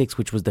 1966,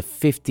 which was the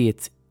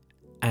 50th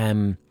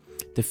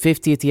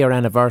year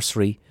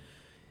anniversary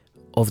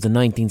of the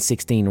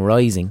 1916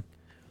 Rising,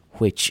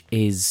 which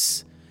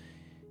is,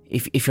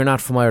 if you're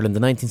not from Ireland, the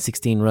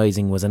 1916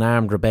 Rising was an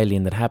armed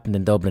rebellion that happened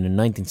in Dublin in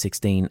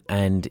 1916,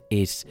 and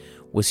it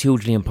was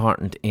hugely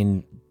important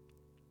in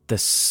the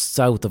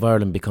south of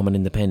Ireland becoming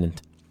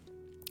independent.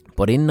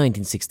 But in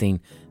 1916,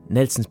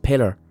 Nelson's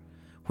pillar,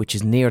 which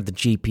is near the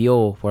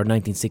GPO where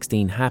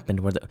 1916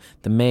 happened, where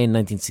the main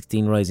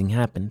 1916 Rising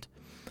happened,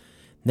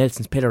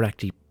 Nelson's pillar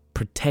actually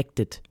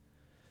protected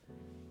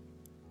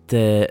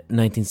the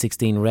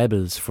 1916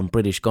 rebels from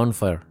British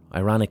gunfire,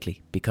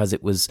 ironically, because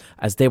it was,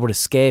 as they were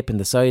escaping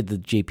the side of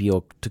the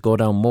GPO to go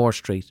down Moore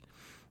Street,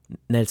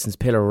 Nelson's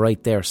pillar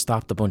right there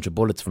stopped a bunch of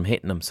bullets from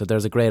hitting them. So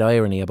there's a great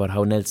irony about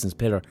how Nelson's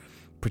pillar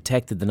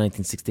protected the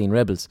 1916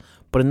 rebels.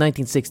 But in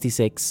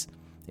 1966,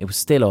 it was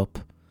still up,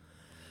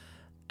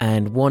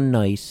 and one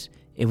night,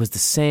 it was the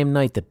same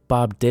night that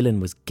Bob Dylan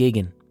was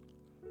gigging.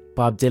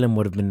 Bob Dylan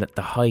would have been at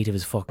the height of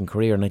his fucking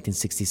career in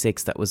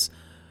 1966. That was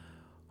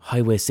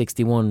Highway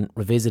 61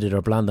 Revisited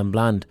or Blonde on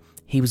Blonde.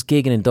 He was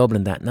gigging in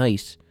Dublin that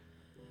night,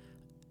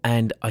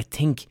 and I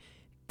think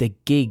the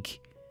gig,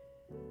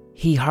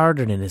 he heard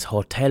it in his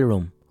hotel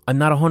room. I'm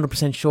not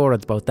 100% sure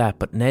about that,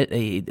 but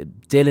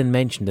Dylan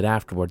mentioned it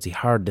afterwards. He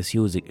heard this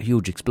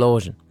huge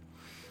explosion.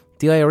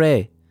 The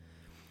IRA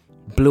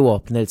blew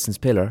up Nelson's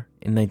pillar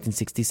in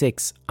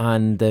 1966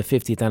 on the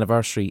 50th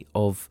anniversary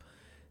of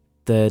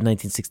the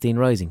 1916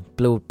 Rising.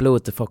 Blew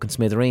it to fucking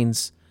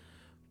smithereens,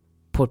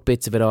 put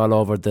bits of it all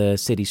over the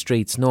city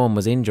streets. No one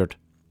was injured.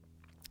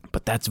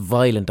 But that's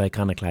violent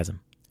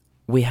iconoclasm.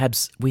 We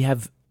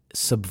have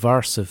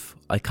subversive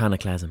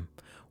iconoclasm,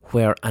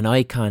 where an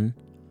icon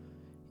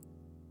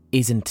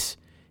isn't,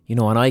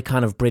 an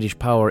icon of British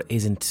power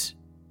isn't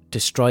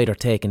destroyed or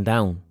taken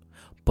down,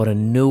 but a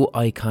new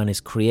icon is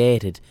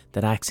created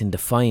that acts in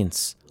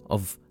defiance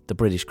of the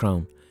British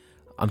Crown.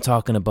 I'm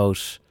talking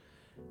about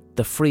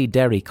the Free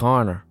Derry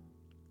corner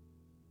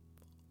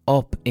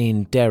up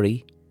in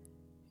Derry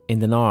in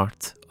the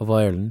north of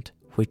Ireland,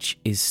 which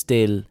is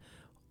still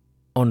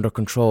under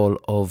control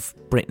of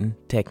Britain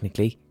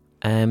technically.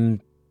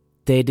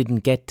 They didn't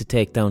get to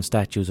take down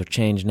statues or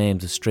change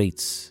names of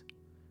streets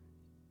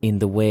in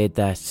the way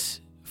that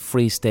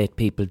Free State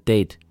people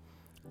did.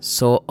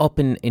 So up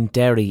in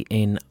Derry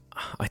in,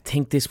 I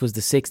think this was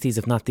the 60s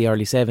if not the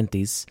early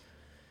 70s,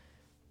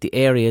 the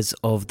areas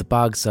of the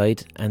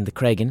Bogside and the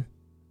Cregan,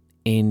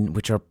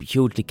 which are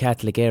hugely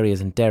Catholic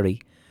areas in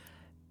Derry,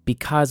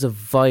 because of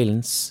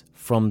violence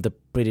from the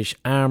British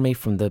Army,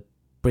 from the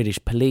British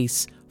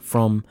police,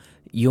 from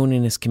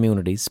Unionist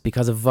communities,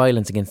 because of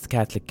violence against the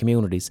Catholic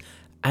communities,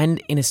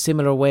 and in a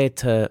similar way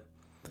to,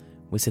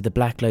 we say, the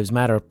Black Lives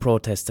Matter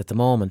protests at the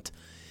moment,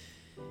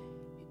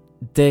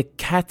 the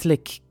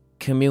Catholic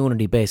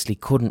community basically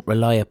couldn't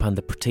rely upon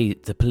the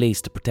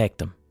police to protect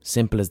them.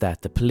 Simple as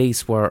that. The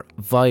police were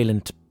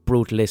violent,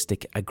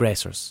 brutalistic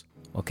aggressors.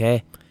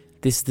 Okay?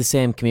 This is the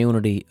same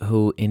community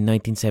who in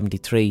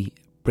 1973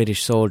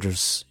 British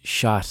soldiers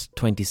shot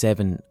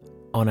 27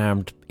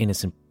 unarmed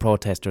innocent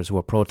protesters who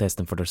were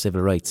protesting for their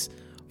civil rights.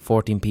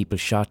 14 people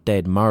shot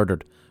dead,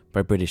 murdered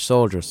by British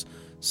soldiers.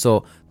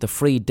 So the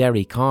Free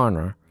Derry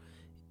corner,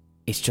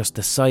 it's just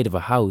the side of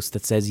a house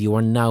that says you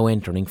are now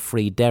entering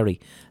Free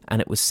Derry,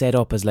 and it was set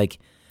up as like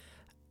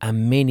a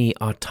mini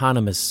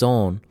autonomous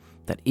zone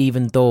that,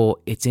 even though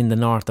it's in the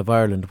north of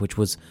Ireland, which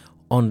was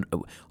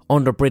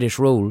under British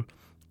rule,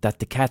 that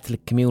the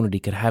Catholic community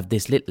could have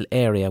this little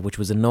area which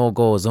was a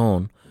no-go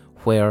zone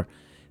where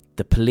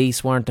the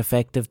police weren't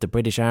effective, the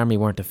British Army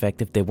weren't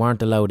effective, they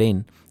weren't allowed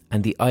in,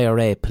 and the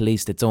IRA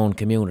policed its own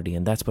community,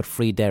 and that's what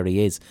Free Derry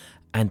is.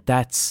 And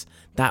that's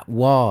that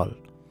wall,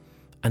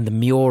 and the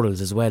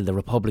murals as well, the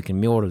Republican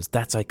murals,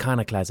 that's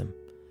iconoclasm.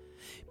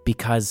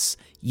 Because,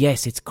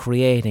 yes, it's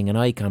creating an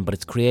icon, but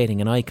it's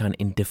creating an icon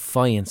in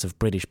defiance of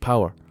British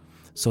power.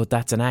 So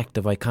that's an act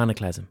of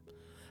iconoclasm.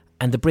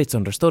 And the Brits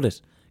understood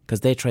it,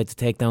 because they tried to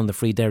take down the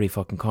Free Derry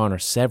fucking corner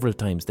several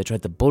times. They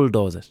tried to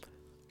bulldoze it.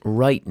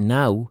 Right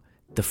now,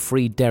 the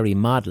Free Derry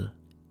model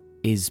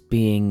is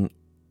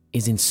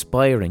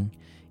inspiring.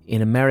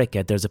 In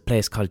America, there's a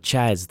place called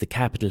Chaz, the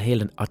Capitol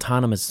Hill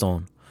Autonomous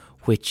Zone,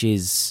 which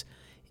is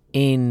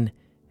in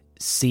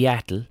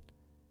Seattle.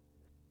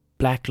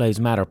 Black Lives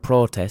Matter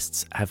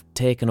protests have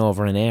taken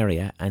over an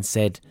area and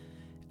said,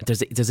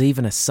 There's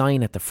even a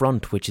sign at the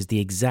front which is the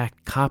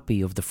exact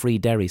copy of the Free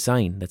Derry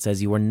sign that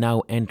says you are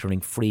now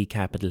entering Free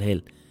Capitol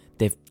Hill.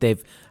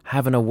 They've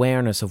have an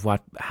awareness of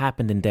what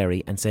happened in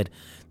Derry and said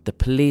the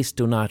police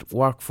do not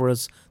work for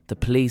us. The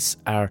police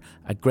are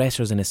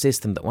aggressors in a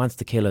system that wants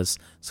to kill us.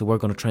 So we're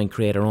going to try and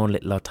create our own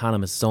little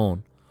autonomous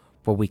zone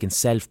where we can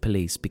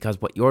self-police,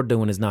 because what you're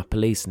doing is not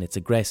policing, it's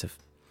aggressive.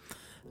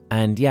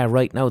 And yeah,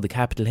 right now the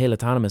Capitol Hill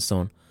Autonomous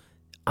Zone,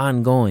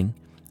 ongoing,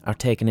 are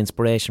taking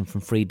inspiration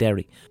from Free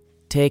Derry,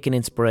 taking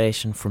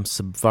inspiration from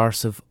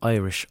subversive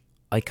Irish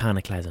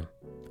iconoclasm.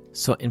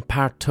 So in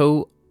part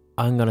 2,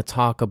 I'm going to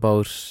talk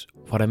about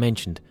what I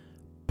mentioned,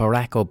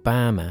 Barack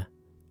Obama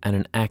and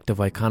an act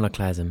of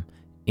iconoclasm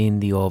in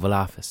the Oval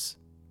Office,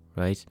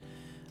 right?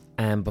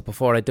 But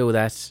before I do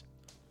that,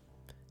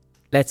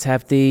 let's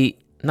have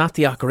not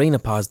the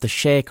ocarina pause, the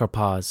shaker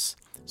pause.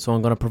 So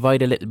I'm going to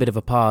provide a little bit of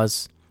a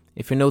pause.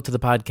 If you're new to the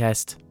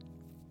podcast,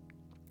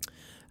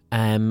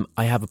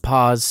 I have a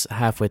pause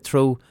halfway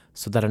through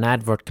so that an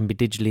advert can be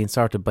digitally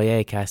inserted by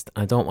Acast,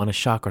 and I don't want to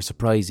shock or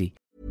surprise you.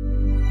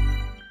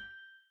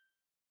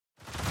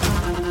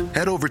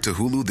 Head over to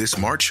Hulu this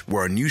March,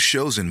 where our new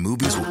shows and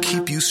movies will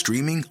keep you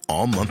streaming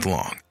all month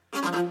long.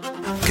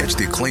 Catch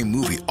the acclaimed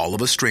movie All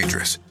of Us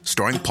Strangers,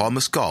 starring Paul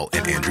Mescal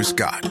and Andrew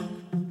Scott.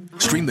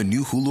 Stream the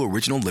new Hulu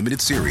original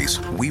limited series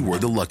We Were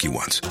the Lucky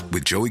Ones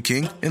with Joey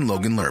King and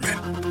Logan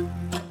Lerman.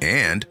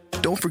 And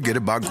don't forget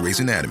about Grey's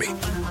Anatomy.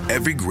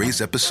 Every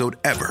Grey's episode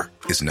ever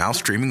is now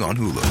streaming on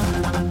Hulu.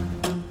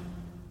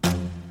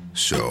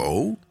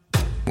 So,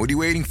 what are you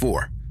waiting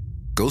for?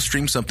 Go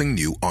stream something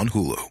new on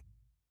Hulu.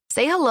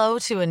 Say hello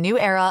to a new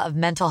era of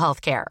mental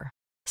health care.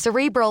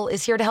 Cerebral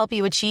is here to help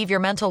you achieve your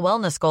mental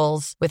wellness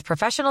goals with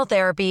professional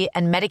therapy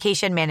and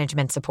medication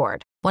management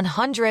support.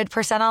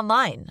 100%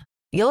 online.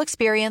 You'll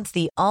experience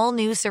the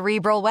all-new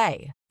Cerebral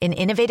Way, an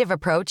innovative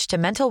approach to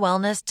mental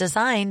wellness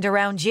designed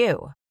around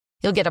you.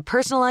 You'll get a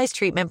personalized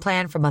treatment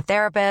plan from a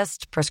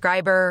therapist,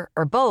 prescriber,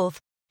 or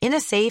both in a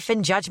safe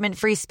and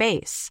judgment-free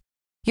space.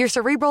 Your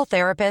Cerebral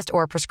therapist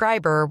or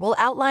prescriber will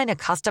outline a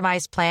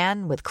customized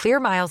plan with clear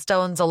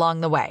milestones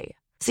along the way,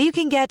 so you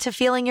can get to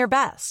feeling your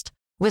best.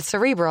 With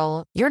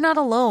Cerebral, you're not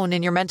alone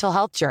in your mental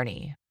health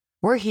journey.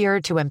 We're here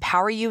to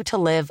empower you to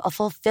live a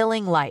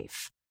fulfilling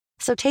life.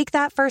 So take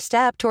that first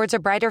step towards a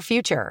brighter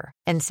future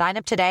and sign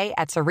up today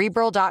at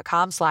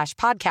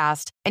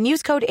Cerebral.com/podcast and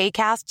use code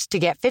ACAST to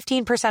get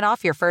 15%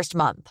 off your first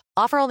month.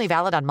 Offer only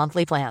valid on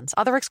monthly plans.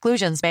 Other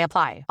exclusions may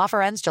apply.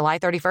 Offer ends July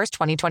 31st,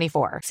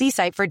 2024. See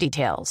site for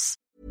details.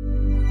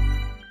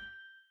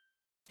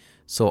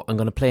 So I'm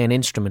going to play an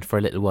instrument for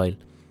a little while,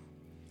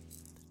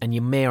 and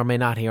you may or may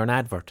not hear an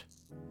advert.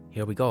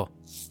 Here we go.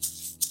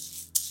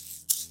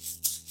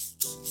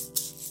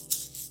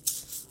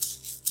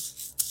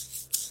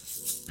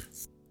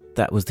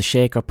 That was the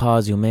shaker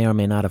pause. You may or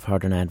may not have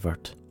heard an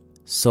advert.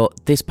 So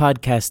this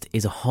podcast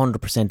is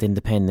 100%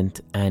 independent,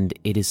 and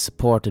it is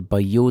supported by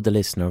you, the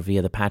listener,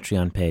 via the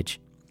Patreon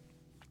page.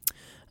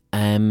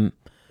 How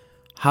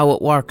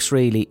it works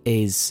really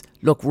is,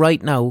 look,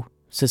 right now,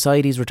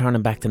 society's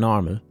returning back to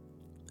normal.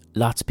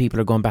 Lots of people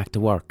are going back to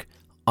work.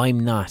 I'm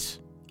not.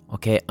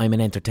 Okay, I'm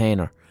an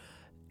entertainer.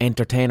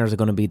 Entertainers are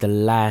going to be the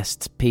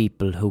last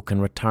people who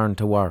can return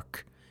to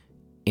work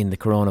in the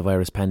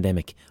coronavirus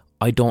pandemic.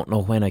 I don't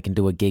know when I can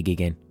do a gig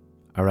again.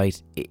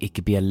 Alright, it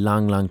could be a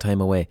long, long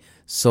time away.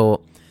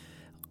 So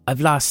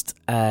I've lost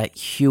a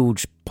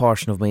huge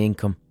portion of my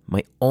income.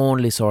 My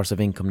only source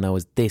of income now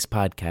is this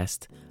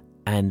podcast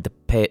and the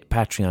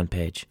Patreon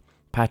page,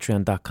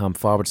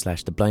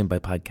 patreon.com/The Blind Boy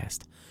Podcast.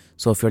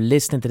 So if you're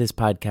listening to this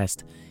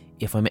podcast,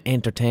 if I'm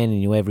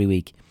entertaining you every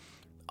week,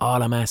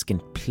 all I'm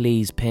asking,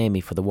 please pay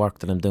me for the work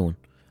that I'm doing.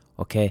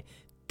 Okay?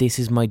 This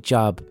is my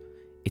job.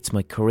 It's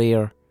my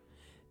career.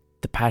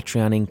 The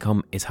Patreon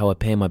income is how I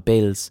pay my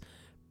bills.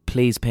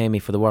 Please pay me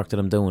for the work that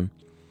I'm doing.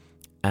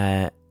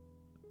 All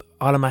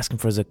I'm asking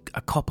for is a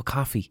cup of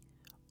coffee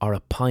or a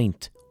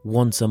pint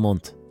once a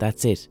month.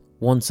 That's it.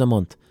 Once a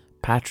month.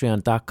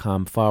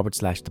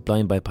 Patreon.com/The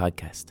Blind Boy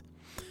Podcast.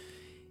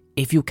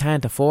 If you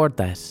can't afford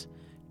that,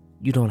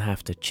 you don't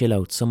have to. Chill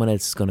out. Someone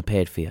else is going to pay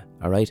it for you.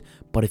 Alright?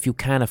 But if you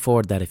can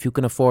afford that, if you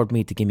can afford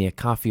me to give me a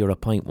coffee or a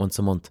pint once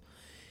a month,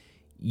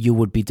 you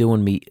would be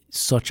doing me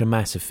such a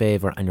massive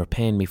favour, and you're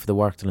paying me for the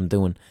work that I'm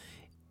doing.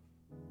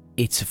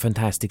 It's a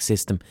fantastic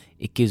system.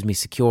 It gives me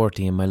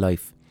security in my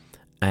life.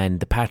 And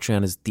the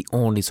Patreon is the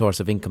only source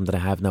of income that I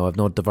have now. I've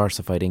no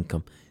diversified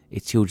income.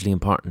 It's hugely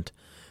important.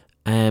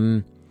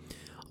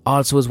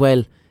 Also as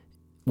well,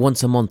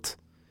 once a month,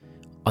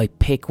 I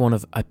pick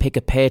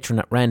a patron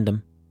at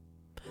random,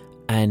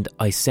 and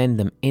I send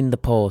them in the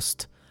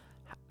post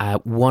a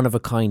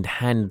one-of-a-kind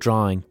hand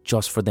drawing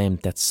just for them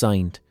that's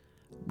signed.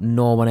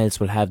 No one else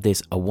will have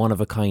this, a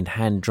one-of-a-kind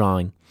hand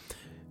drawing.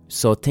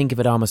 So think of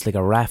it almost like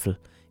a raffle.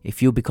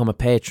 If you become a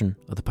patron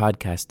of the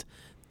podcast,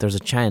 there's a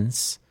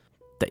chance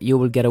that you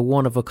will get a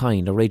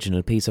one-of-a-kind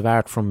original piece of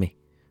art from me.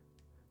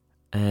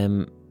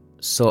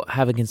 So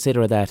have a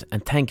consider of that.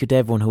 And thank you to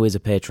everyone who is a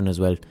patron as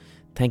well.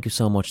 Thank you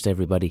so much to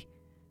everybody.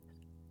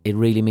 It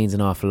really means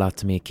an awful lot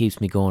to me. It keeps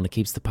me going. It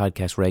keeps the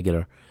podcast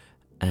regular.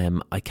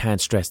 I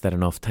can't stress that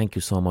enough. Thank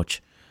you so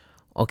much.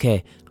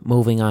 Okay,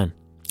 moving on.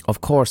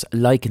 Of course,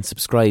 like and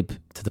subscribe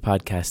to the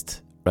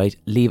podcast, right?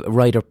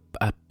 Write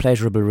a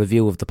pleasurable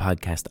review of the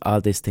podcast.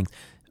 All these things.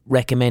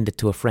 Recommend it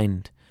to a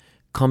friend.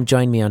 Come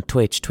join me on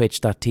Twitch,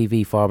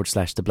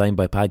 twitch.tv/The Blind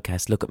Boy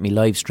Podcast. Look at me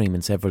live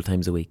streaming several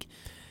times a week.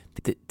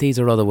 These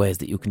are other ways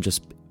that you can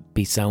just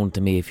be sound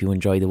to me if you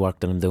enjoy the work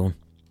that I'm doing.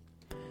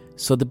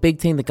 So the big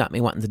thing that got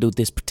me wanting to do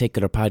this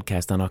particular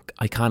podcast on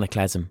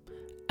iconoclasm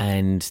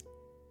and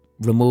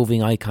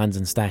removing icons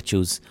and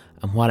statues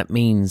and what it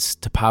means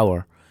to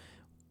power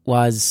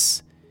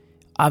was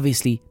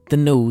obviously the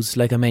news,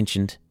 like I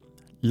mentioned,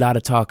 a lot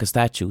of talk of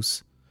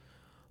statues.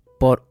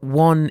 But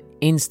one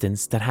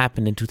instance that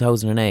happened in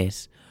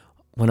 2008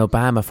 when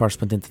Obama first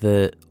went into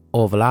the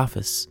Oval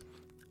Office,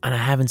 and I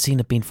haven't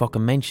seen it being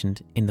fucking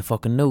mentioned in the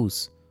fucking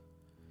news.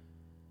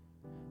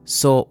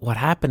 So what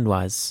happened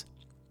was,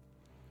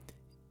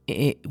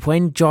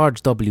 when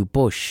George W.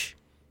 Bush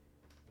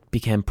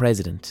became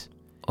president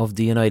of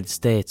the United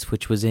States,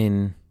 which was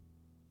in,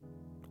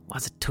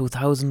 was it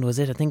 2000, was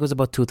it? I think it was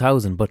about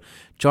 2000, but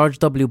George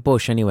W.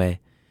 Bush anyway,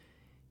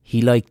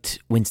 he liked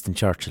Winston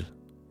Churchill.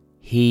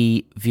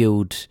 He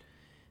viewed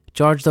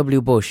George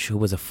W. Bush, who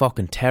was a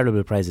fucking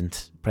terrible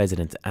president,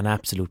 an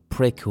absolute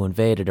prick who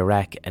invaded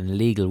Iraq, an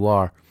illegal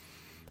war.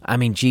 I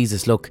mean,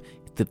 Jesus, look,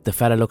 the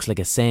fella looks like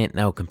a saint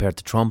now compared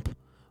to Trump,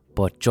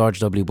 but George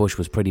W. Bush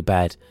was pretty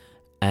bad.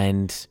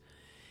 And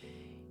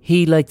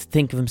he liked to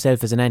think of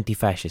himself as an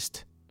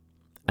anti-fascist.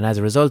 And as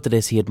a result of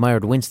this, he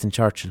admired Winston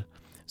Churchill.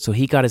 So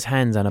he got his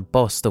hands on a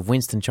bust of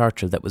Winston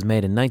Churchill that was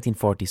made in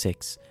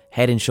 1946,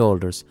 head and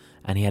shoulders,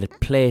 and he had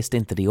it placed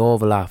into the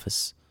Oval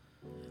Office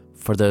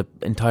for the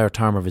entire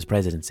term of his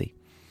presidency.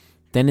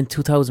 Then in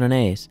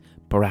 2008,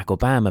 Barack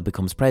Obama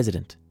becomes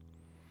president.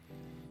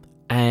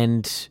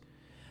 And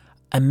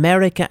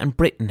America and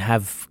Britain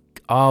have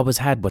always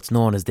had what's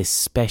known as this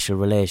special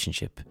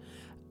relationship.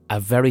 A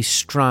very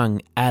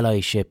strong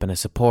allyship and a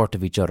support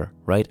of each other,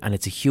 right? And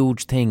it's a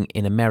huge thing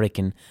in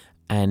American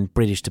and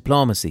British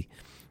diplomacy.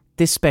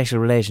 This special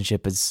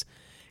relationship has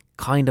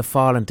kind of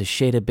fallen to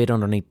shit a bit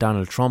underneath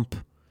Donald Trump.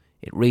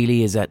 It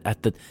really is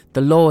at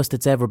the lowest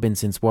it's ever been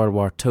since World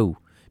War II,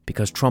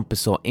 because Trump is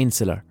so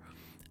insular.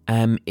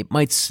 It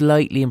might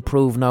slightly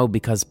improve now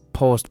because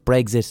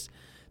post-Brexit,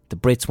 the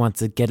Brits want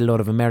to get a lot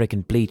of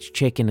American bleached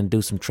chicken and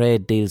do some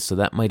trade deals, so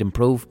that might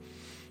improve.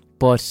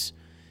 But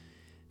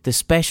the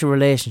special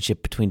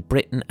relationship between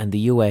Britain and the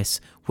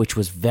US, which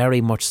was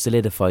very much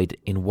solidified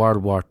in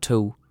World War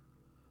II,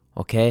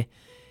 okay?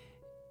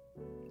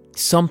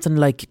 Something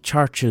like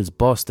Churchill's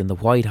bust in the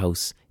White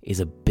House is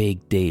a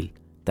big deal.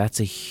 That's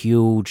a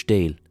huge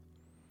deal.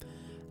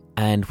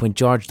 And when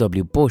George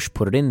W. Bush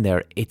put it in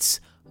there, it's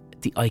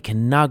the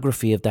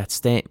iconography of that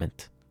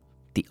statement.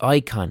 The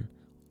icon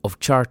of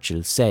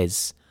Churchill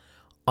says,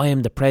 I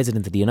am the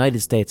President of the United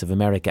States of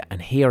America,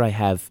 and here I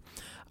have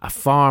a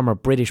former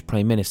British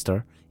Prime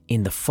Minister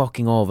in the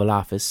fucking Oval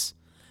Office.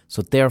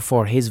 So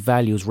therefore his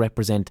values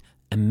represent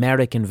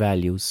American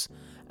values,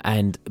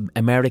 and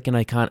American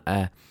icon,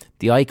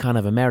 the icon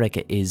of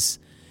America is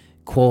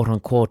quote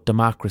unquote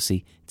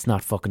democracy. It's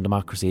not fucking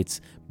democracy,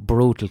 it's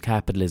brutal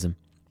capitalism.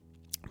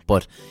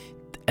 But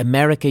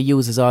America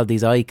uses all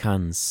these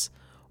icons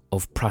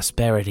of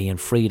prosperity and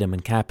freedom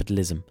and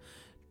capitalism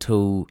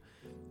to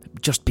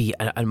just be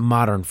a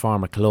modern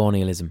form of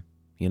colonialism,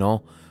 you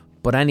know.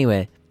 But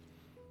anyway,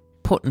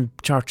 putting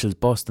Churchill's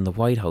bust in the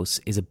White House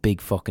is a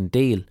big fucking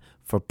deal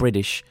for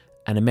British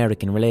and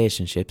American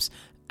relationships,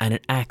 and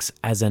it acts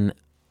as an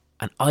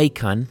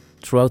icon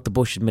throughout the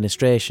Bush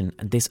administration.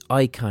 And this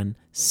icon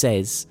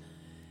says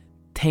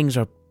things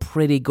are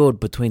pretty good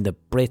between the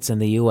Brits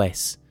and the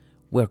US.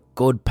 We're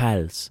good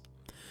pals.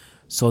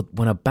 So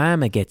when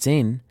Obama gets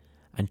in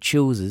and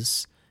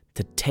chooses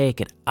to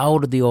take it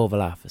out of the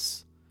Oval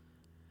Office,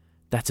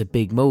 that's a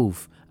big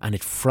move. And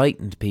it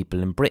frightened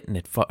people in Britain.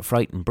 It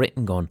frightened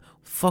Britain going,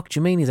 fuck do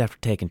you mean he's after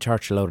taking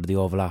Churchill out of the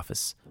Oval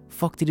Office?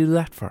 Fuck did he do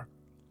that for?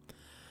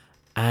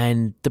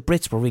 And the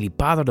Brits were really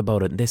bothered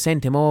about it. And they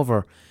sent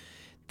over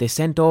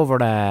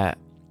a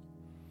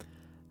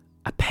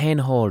pen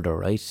holder,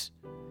 right?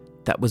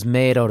 That was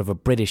made out of a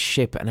British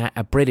ship,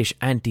 a British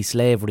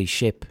anti-slavery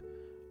ship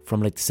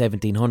from like the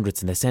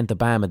 1700s. And they sent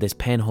Obama this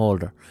pen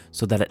holder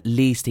so that at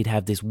least he'd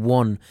have this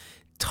one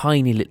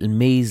tiny little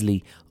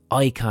measly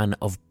icon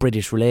of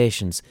British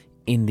relations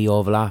in the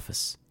Oval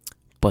Office.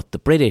 But the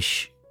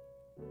British,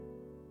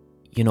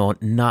 you know,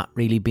 not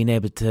really being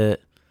able to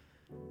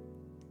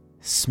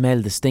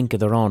smell the stink of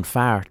their own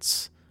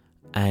farts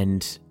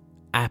and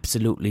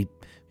absolutely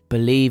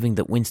believing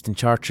that Winston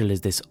Churchill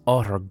is this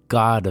utter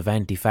god of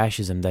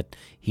anti-fascism, that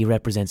he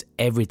represents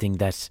everything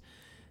that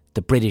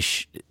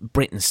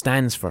Britain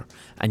stands for.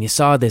 And you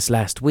saw this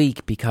last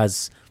week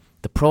because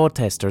the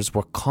protesters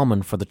were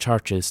coming for the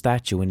Churchill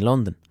statue in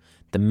London.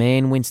 The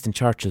main Winston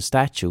Churchill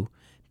statue,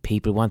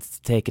 people wanted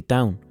to take it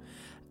down.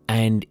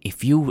 And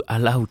if you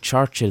allow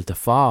Churchill to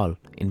fall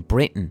in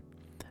Britain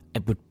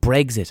with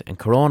Brexit and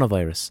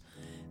coronavirus,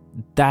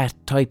 that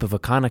type of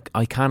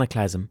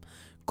iconoclasm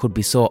could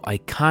be so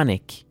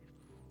iconic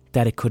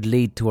that it could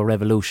lead to a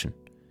revolution.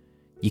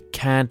 You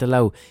can't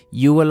allow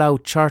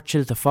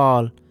Churchill to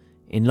fall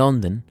in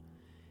London,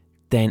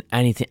 then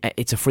anything,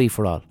 it's a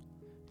free-for-all.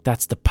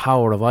 That's the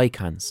power of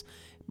icons.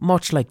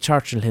 Much like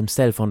Churchill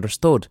himself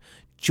understood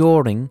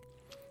during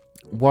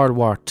World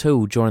War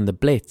II, during the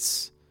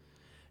Blitz.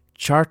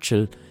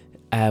 Churchill,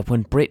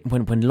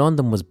 when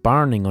London was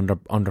burning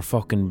under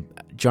fucking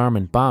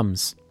German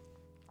bombs,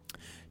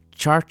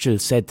 Churchill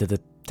said to the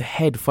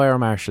head fire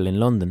marshal in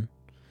London,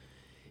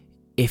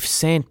 if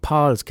St.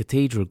 Paul's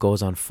Cathedral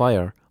goes on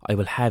fire, I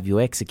will have you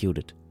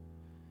executed.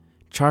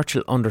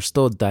 Churchill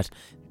understood that,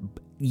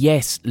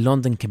 yes,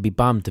 London can be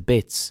bombed to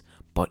bits,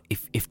 but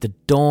if the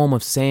dome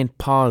of St.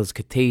 Paul's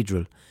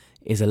Cathedral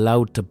is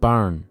allowed to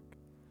burn,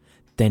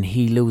 then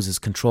he loses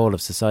control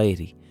of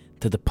society,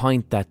 to the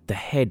point that the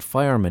head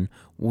fireman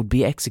would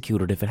be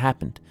executed if it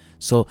happened.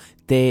 So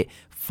the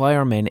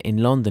firemen in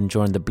London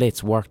during the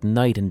Blitz worked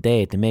night and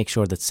day to make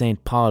sure that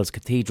St. Paul's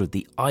Cathedral,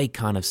 the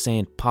icon of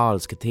St.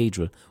 Paul's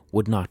Cathedral,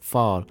 would not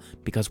fall,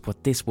 because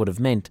what this would have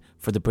meant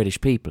for the British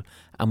people.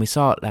 And we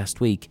saw it last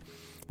week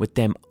with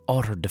them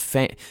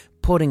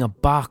putting a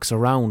box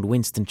around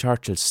Winston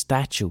Churchill's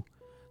statue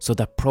so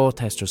that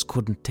protesters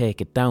couldn't take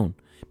it down,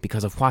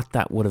 because of what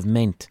that would have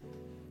meant.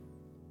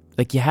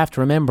 Like, you have to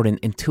remember,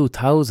 in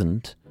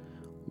 2000,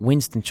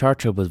 Winston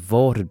Churchill was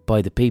voted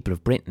by the people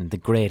of Britain the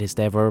greatest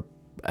ever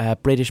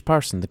British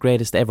person, the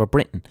greatest ever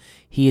Briton.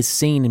 He is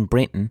seen in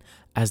Britain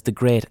as the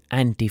great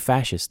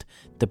anti-fascist.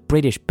 The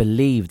British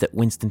believe that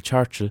Winston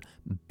Churchill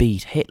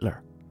beat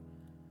Hitler.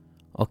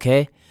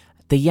 Okay?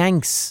 The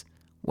Yanks,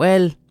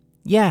 well,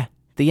 yeah,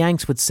 the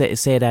Yanks would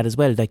say that as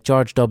well. Like,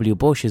 George W.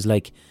 Bush is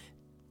like,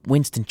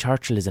 Winston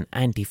Churchill is an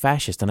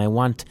anti-fascist and I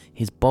want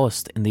his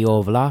bust in the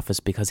Oval Office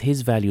because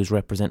his values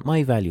represent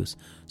my values.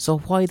 So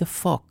why the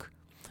fuck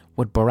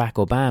would Barack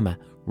Obama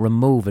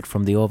remove it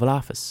from the Oval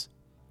Office?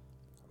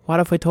 What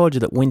if I told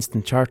you that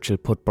Winston Churchill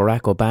put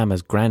Barack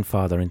Obama's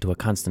grandfather into a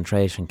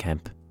concentration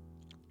camp?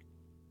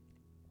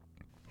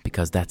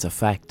 Because that's a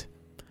fact.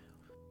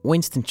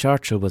 Winston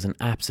Churchill was an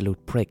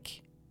absolute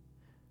prick.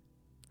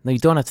 Now, you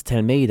don't have to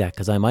tell me that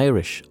because I'm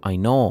Irish. I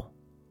know.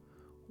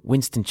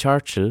 Winston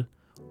Churchill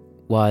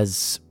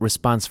was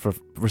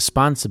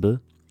responsible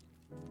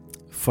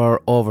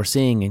for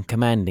overseeing and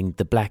commanding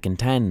the Black and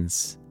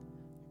Tans.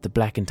 The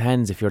Black and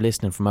Tans, if you're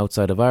listening from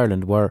outside of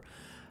Ireland, were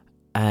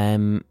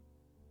a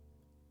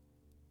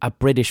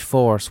British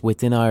force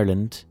within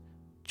Ireland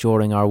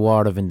during our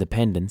War of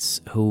Independence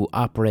who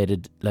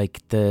operated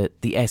like the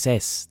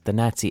SS, the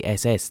Nazi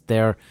SS.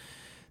 They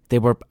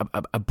were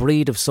a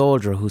breed of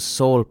soldier whose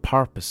sole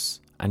purpose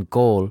and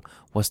goal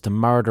was to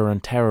murder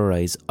and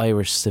terrorise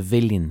Irish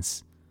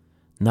civilians.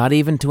 Not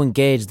even to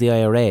engage the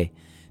IRA,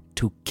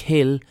 to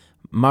kill,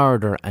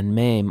 murder and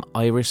maim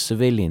Irish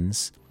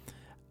civilians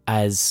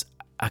as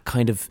a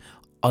kind of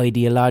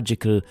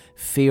ideological,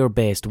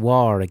 fear-based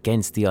war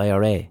against the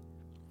IRA.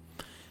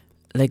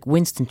 Like,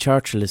 Winston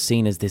Churchill is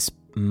seen as this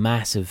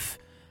massive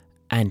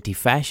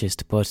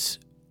anti-fascist, but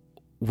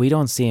we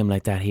don't see him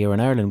like that here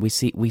in Ireland. We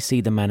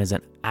see the man as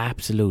an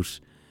absolute,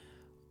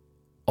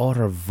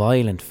 utter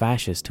violent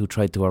fascist who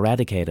tried to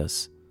eradicate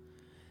us.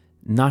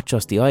 Not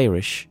just the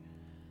Irish.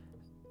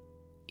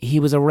 He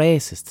was a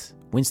racist.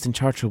 Winston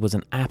Churchill was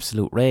an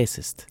absolute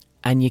racist.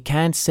 And you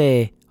can't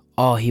say,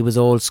 oh, he was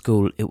old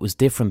school, it was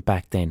different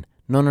back then.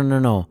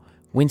 No.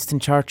 Winston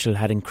Churchill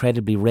had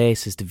incredibly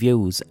racist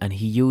views, and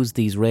he used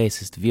these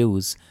racist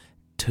views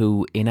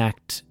to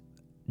enact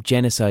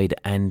genocide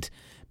and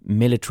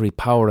military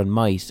power and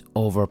might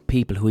over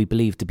people who he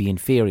believed to be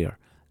inferior,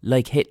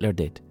 like Hitler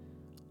did.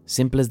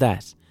 Simple as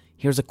that.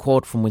 Here's a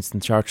quote from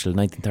Winston Churchill,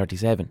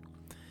 1937.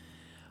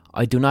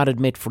 I do not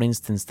admit, for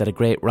instance, that a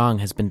great wrong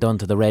has been done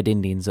to the Red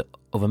Indians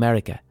of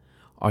America,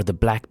 or the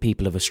black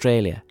people of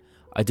Australia.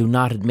 I do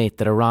not admit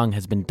that a wrong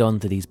has been done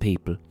to these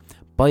people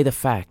by the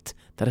fact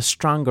that a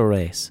stronger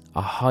race,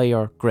 a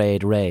higher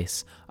grade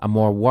race, a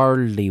more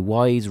worldly,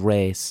 wise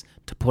race,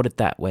 to put it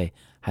that way,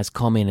 has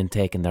come in and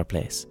taken their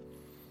place.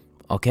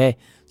 Okay?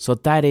 So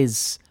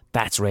that's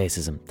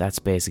racism. That's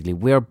basically,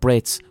 we're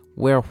Brits,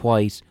 we're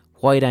white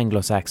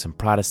Anglo-Saxon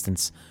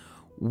Protestants.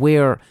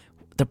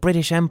 The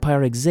British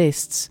Empire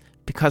exists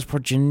because we're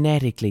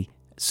genetically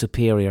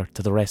superior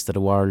to the rest of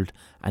the world,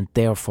 and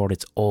therefore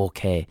it's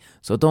okay.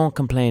 So don't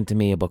complain to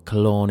me about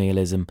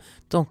colonialism.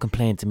 Don't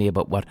complain to me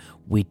about what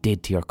we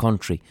did to your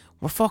country.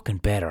 We're fucking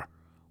better.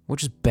 We're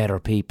just better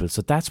people.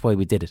 So that's why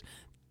we did it.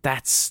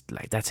 That's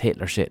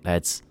Hitler shit,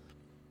 lads.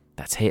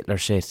 That's Hitler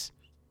shit.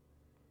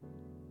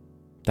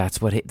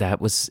 That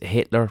was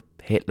Hitler.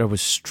 Hitler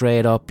was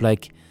straight up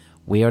like,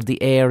 we are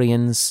the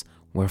Aryans.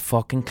 We're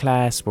fucking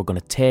class. We're going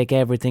to take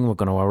everything. We're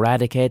going to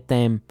eradicate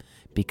them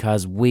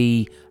because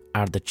we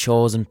are the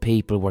chosen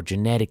people. We're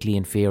genetically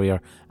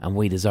inferior and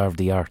we deserve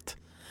the earth.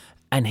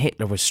 And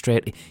Hitler was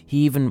straight.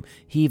 He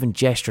even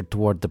gestured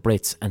toward the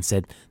Brits and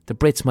said, the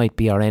Brits might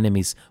be our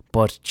enemies,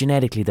 but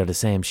genetically they're the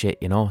same shit,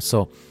 you know.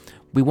 So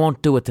we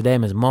won't do it to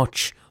them as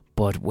much,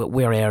 but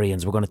we're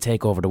Aryans. We're going to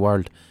take over the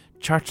world.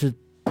 Churchill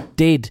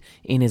did,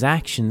 in his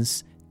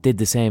actions, did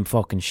the same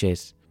fucking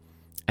shit.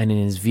 And in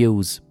his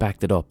views,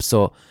 backed it up.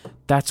 So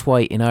that's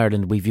why in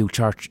Ireland we view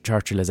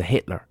Churchill as a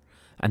Hitler.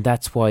 And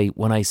that's why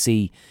when I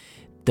see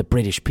the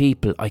British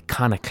people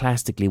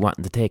iconoclastically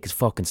wanting to take his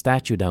fucking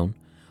statue down,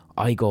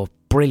 I go,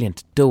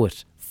 brilliant, do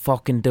it.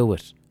 Fucking do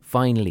it.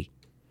 Finally.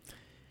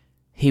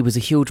 He was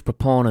a huge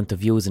proponent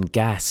of using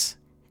gas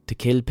to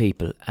kill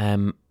people.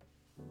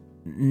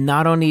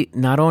 Not only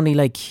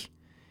like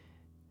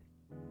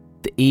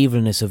the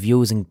evilness of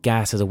using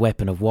gas as a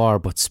weapon of war,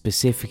 but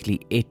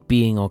specifically it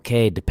being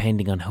okay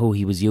depending on who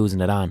he was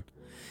using it on.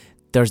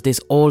 There's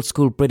this old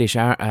school British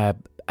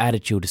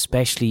attitude,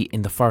 especially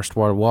in the First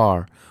World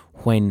War,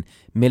 when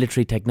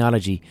military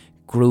technology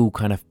grew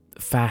kind of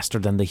faster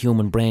than the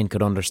human brain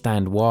could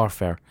understand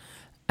warfare.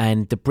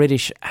 And the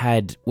British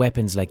had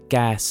weapons like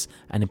gas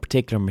and in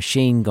particular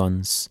machine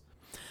guns.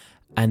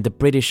 And the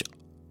British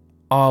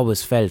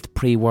always felt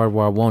pre-World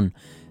War One,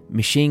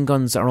 machine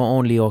guns are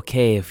only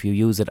okay if you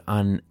use it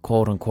on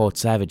quote-unquote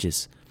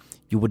savages.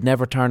 You would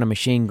never turn a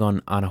machine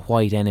gun on a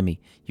white enemy.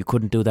 You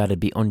couldn't do that, it'd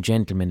be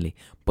ungentlemanly.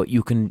 But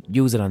you can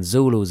use it on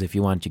Zulus if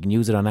you want. You can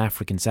use it on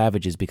African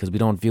savages because we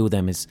don't view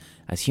them as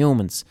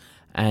humans.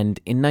 And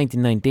in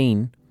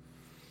 1919,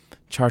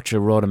 Churchill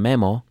wrote a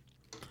memo,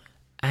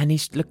 and he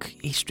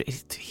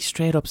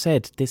straight up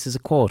said, this is a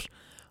quote,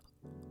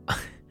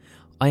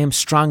 "I am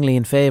strongly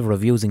in favour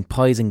of using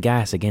poison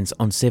gas against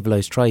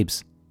uncivilised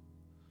tribes."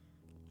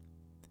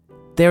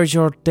 There's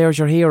your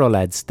hero,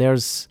 lads.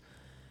 There's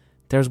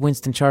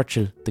Winston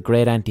Churchill, the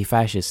great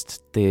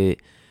anti-fascist, the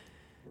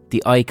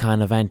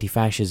icon of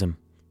anti-fascism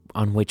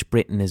on which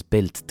Britain is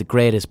built, the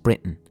greatest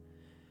Britain.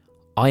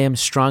 I am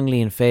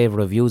strongly in favour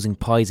of using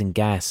poison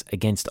gas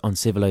against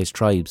uncivilised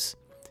tribes.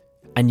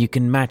 And you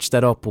can match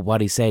that up with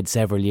what he said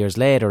several years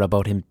later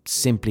about him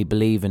simply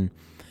believing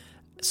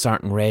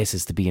certain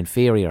races to be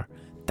inferior.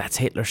 That's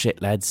Hitler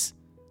shit, lads.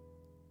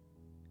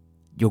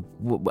 You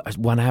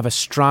want to have a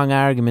strong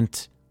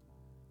argument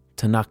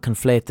to not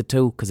conflate the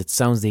two, because it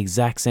sounds the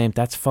exact same.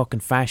 That's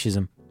fucking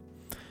fascism.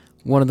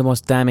 One of the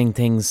most damning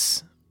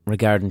things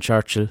regarding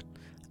Churchill,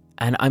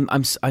 and I'm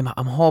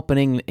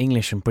hoping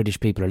English and British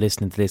people are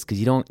listening to this, because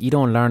you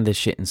don't learn this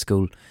shit in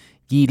school.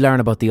 You learn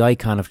about the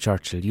icon of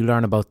Churchill. You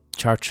learn about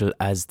Churchill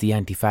as the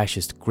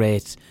anti-fascist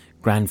great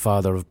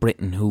grandfather of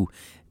Britain, who,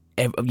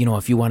 you know,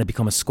 if you want to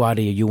become a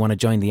squaddy or you want to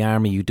join the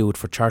army, you do it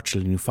for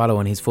Churchill and you follow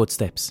in his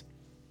footsteps.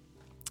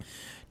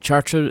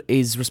 Churchill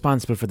is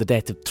responsible for the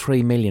death of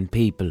 3 million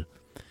people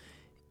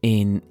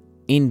in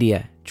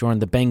India during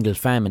the Bengal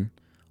famine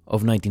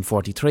of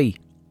 1943.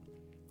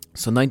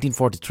 So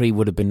 1943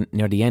 would have been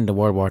near the end of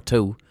World War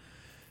II.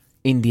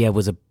 India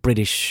was a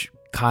British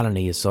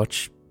colony as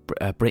such.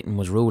 Britain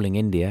was ruling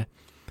India.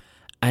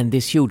 And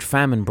this huge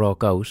famine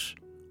broke out.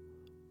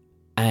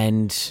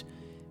 And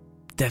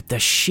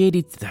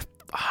the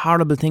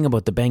horrible thing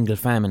about the Bengal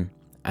famine,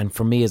 and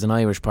for me as an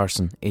Irish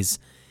person, is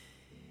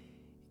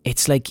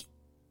it's like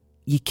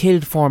you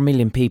killed 4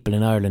 million people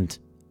in Ireland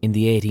in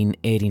the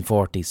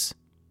 1840s.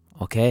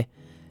 Okay?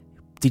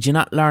 Did you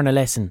not learn a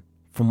lesson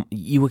from...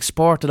 You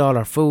exported all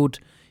our food.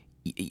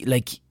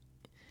 Like,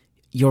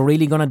 you're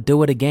really going to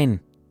do it again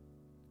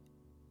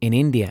in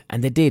India.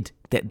 And they did.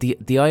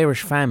 The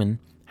Irish famine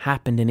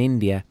happened in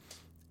India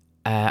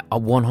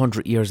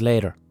 100 years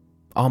later.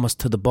 Almost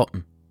to the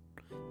button.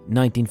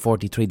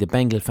 1943, the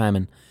Bengal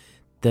famine.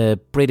 The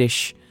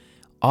British...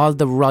 All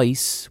the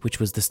rice, which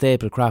was the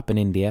staple crop in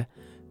India,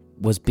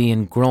 was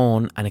being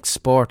grown and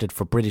exported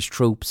for British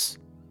troops,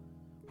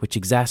 which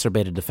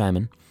exacerbated the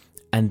famine.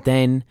 And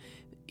then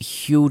a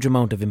huge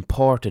amount of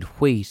imported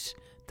wheat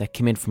that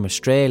came in from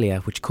Australia,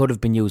 which could have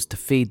been used to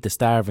feed the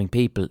starving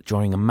people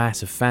during a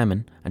massive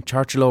famine. And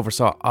Churchill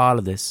oversaw all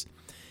of this.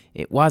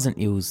 It wasn't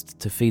used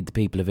to feed the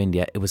people of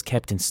India. It was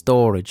kept in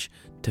storage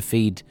to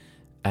feed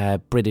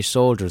British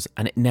soldiers,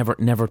 and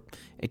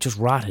it just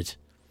rotted.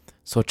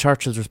 So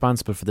Churchill's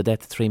responsible for the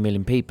death of 3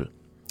 million people.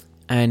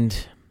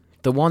 And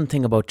the one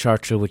thing about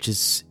Churchill, which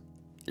is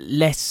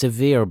less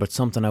severe but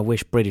something I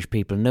wish British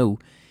people knew,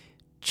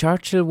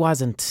 Churchill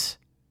wasn't...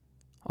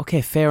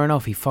 Okay, fair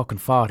enough, he fucking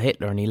fought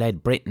Hitler and he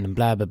led Britain and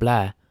blah blah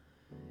blah.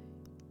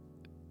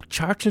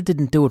 Churchill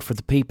didn't do it for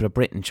the people of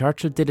Britain.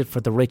 Churchill did it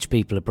for the rich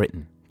people of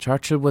Britain.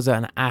 Churchill was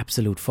an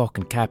absolute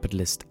fucking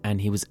capitalist,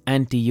 and he was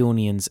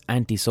anti-unions,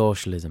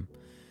 anti-socialism.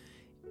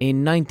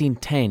 In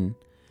 1910,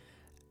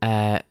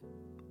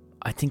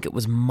 I think it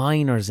was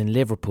miners in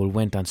Liverpool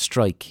went on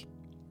strike.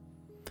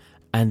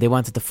 And they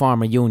wanted to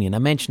form a union. I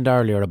mentioned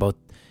earlier about,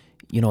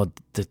 you know,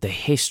 the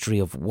history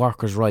of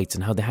workers' rights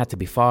and how they had to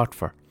be fought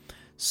for.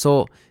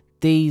 So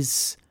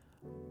these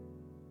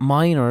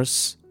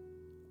miners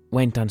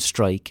went on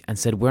strike and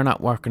said, we're not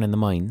working in the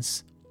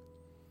mines.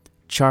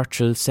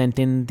 Churchill sent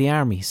in the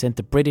army, sent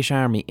the British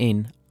army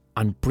in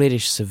on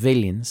British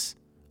civilians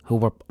who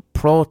were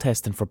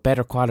protesting for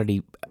better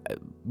quality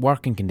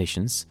working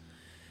conditions.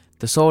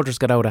 The soldiers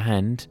got out of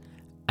hand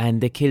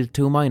and they killed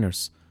 2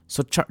 miners.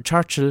 So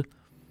Churchill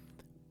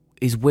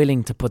is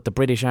willing to put the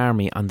British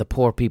army on the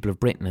poor people of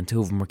Britain, and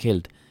 2 of them were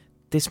killed.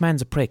 This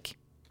man's a prick.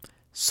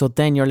 So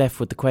then you're left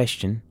with the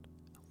question,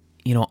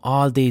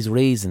 all these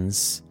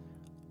reasons,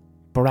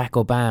 Barack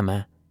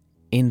Obama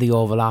in the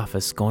Oval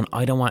Office going,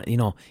 I don't want,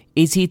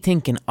 is he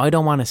thinking, I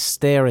don't want to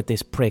stare at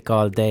this prick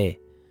all day?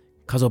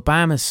 Because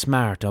Obama's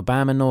smart,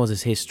 Obama knows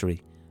his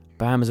history.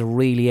 Obama's a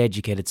really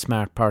educated,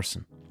 smart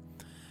person.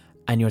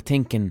 And you're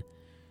thinking,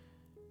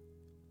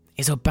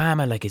 is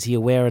Obama, is he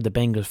aware of the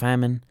Bengal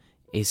famine?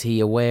 Is he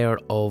aware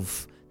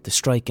of the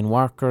striking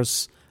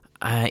workers?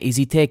 Is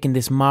he taking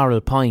this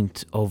moral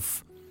point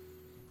of,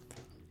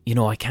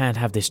 I can't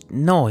have this?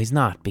 No, he's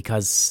not,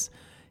 because,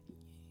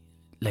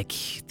 the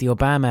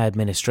Obama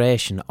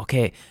administration,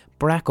 okay,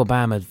 Barack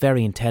Obama,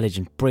 very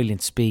intelligent,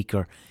 brilliant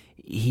speaker.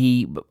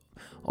 The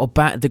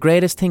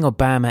greatest thing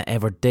Obama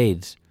ever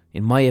did,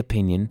 in my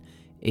opinion,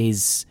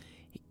 is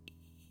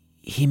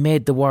he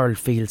made the world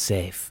feel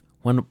safe.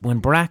 When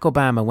Barack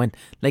Obama went,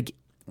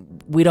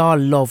 we'd all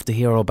love to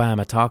hear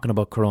Obama talking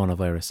about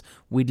coronavirus.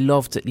 We'd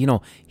love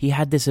to, he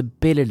had this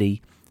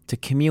ability to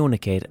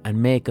communicate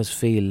and make us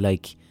feel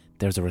like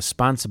there's a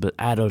responsible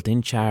adult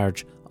in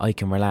charge. I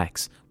can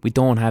relax. We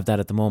don't have that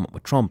at the moment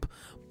with Trump.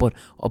 But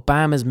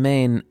Obama's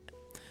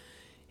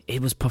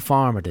it was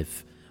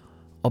performative.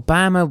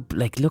 Obama,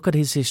 look at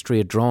his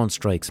history of drone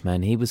strikes,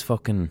 man. He was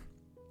fucking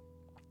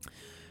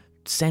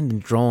sending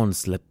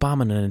drones,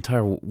 bombing an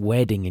entire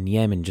wedding in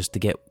Yemen just to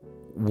get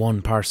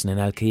one person in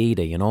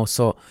Al-Qaeda,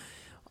 So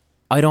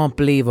I don't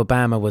believe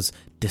Obama was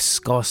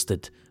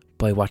disgusted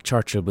by what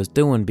Churchill was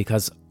doing,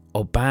 because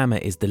Obama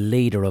is the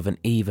leader of an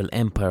evil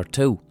empire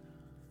too.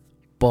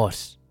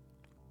 But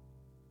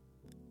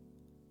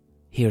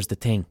here's the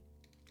thing.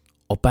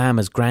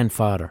 Obama's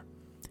grandfather,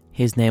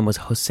 his name was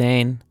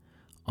Hussein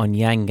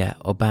Onyanga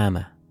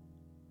Obama.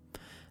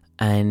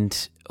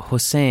 And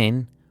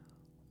Hussein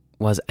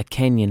was a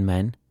Kenyan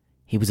man.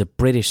 He was a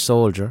British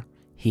soldier.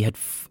 He had,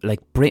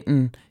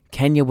 Britain,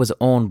 Kenya was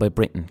owned by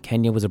Britain.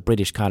 Kenya was a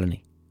British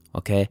colony,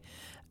 okay?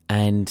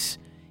 And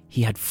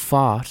he had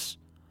fought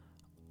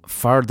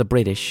for the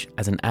British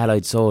as an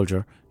allied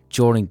soldier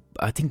during,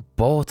 I think,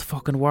 both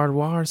fucking world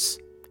wars.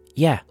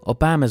 Yeah,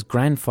 Obama's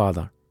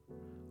grandfather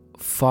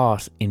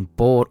fought in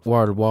both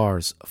world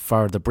wars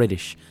for the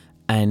British.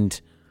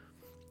 And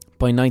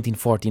by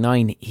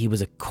 1949, he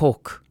was a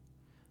cook.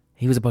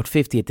 He was about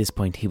 50 at this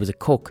point. He was a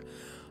cook.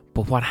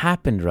 But what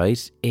happened,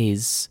 right,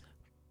 is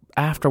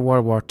after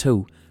World War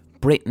II,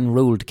 Britain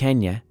ruled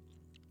Kenya,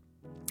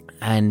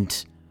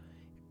 and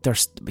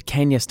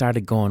Kenya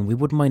started going, we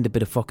wouldn't mind a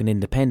bit of fucking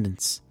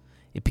independence.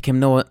 It became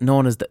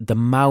known as the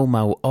Mau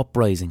Mau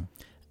Uprising.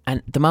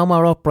 And the Mau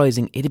Mau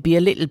Uprising, it'd be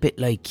a little bit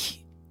like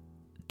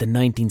the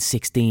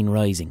 1916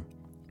 Rising.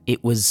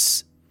 It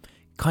was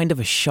kind of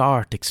a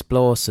short,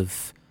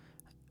 explosive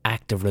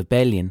act of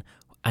rebellion,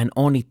 and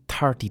only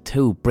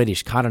 32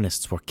 British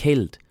colonists were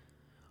killed.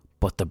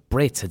 But the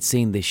Brits had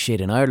seen this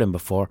shit in Ireland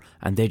before,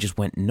 and they just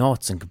went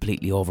nuts and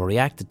completely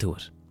overreacted to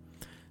it.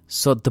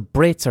 So the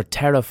Brits are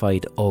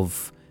terrified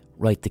of,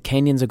 right, the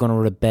Kenyans are going to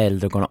rebel,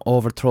 they're going to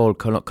overthrow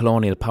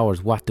colonial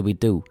powers, what do we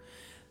do?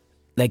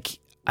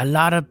 A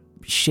lot of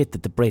shit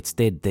that the Brits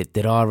did,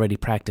 they'd already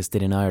practiced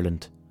it in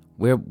Ireland.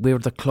 We're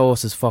the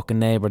closest fucking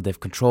neighbour, they've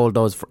controlled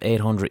us for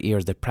 800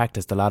 years, they've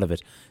practiced a lot of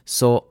it.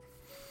 So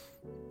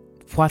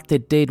what they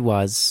did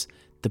was,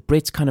 the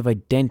Brits kind of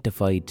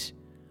identified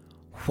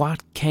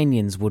what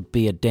Kenyans would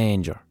be a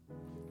danger.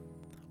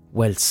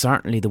 Well,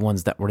 certainly the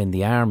ones that were in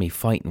the army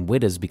fighting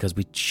with us, because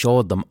we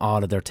showed them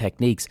all of their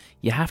techniques.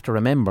 You have to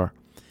remember,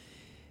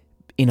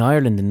 in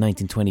Ireland in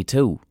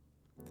 1922,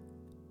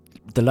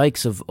 the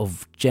likes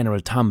of General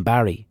Tom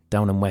Barry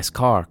down in West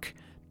Cork,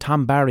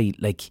 Tom Barry,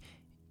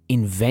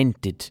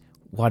 invented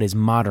what is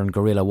modern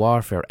guerrilla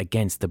warfare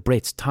against the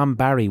Brits. Tom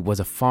Barry was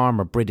a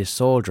former British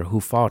soldier who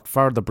fought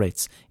for the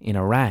Brits in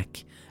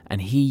Iraq,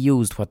 and he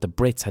used what the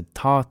Brits had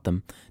taught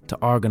them to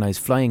organise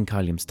flying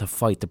columns to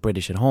fight the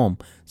British at home.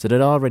 So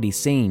they'd already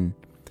seen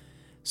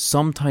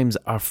sometimes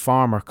our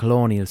former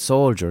colonial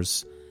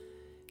soldiers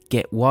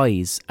get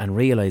wise and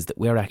realise that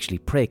we're actually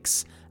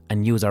pricks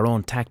and use our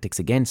own tactics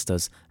against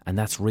us, and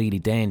that's really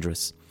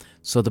dangerous.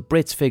 So the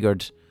Brits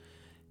figured,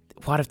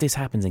 what if this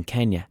happens in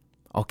Kenya?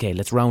 Okay,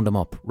 let's round them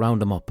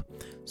up.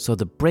 So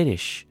the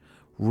British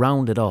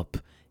rounded up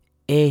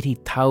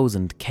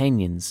 80,000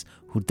 Kenyans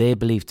who they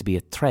believed to be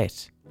a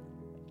threat.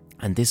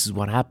 And this is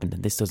what happened,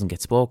 and this doesn't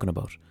get spoken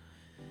about.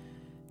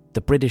 The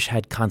British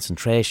had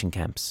concentration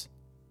camps.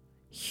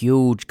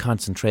 Huge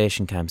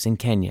concentration camps in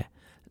Kenya,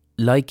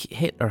 like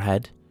Hitler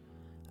had.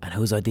 And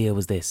whose idea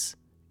was this?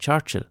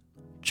 Churchill,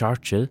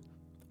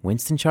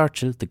 Winston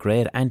Churchill, the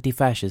great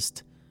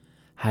anti-fascist,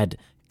 had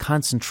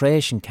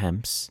concentration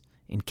camps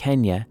in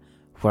Kenya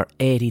where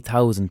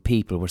 80,000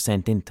 people were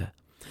sent into.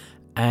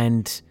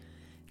 And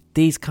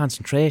these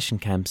concentration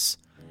camps,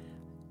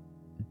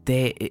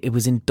 it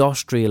was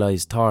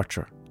industrialised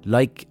torture.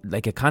 Like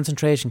a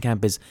concentration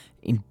camp is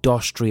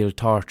industrial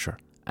torture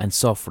and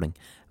suffering,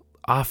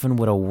 often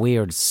with a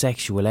weird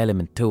sexual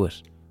element to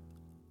it.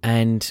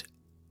 And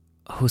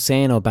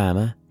Hussein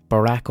Obama,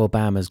 Barack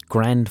Obama's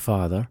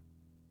grandfather,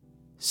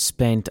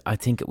 spent, I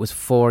think it was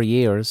 4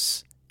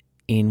 years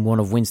in one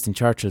of Winston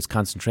Churchill's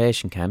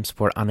concentration camps,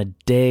 where on a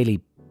daily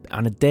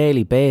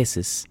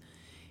basis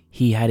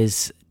he had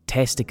his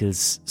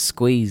testicles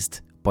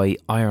squeezed by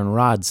iron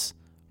rods.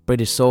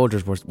 British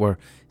soldiers were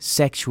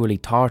sexually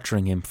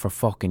torturing him for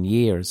fucking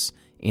years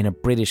in a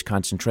British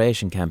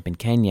concentration camp in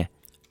Kenya.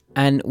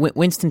 And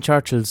Winston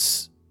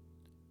Churchill's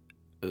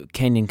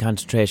Kenyan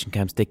concentration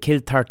camps, they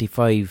killed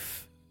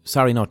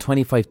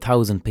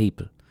 25,000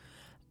 people.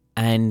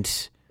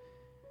 And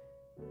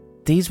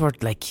these were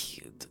like,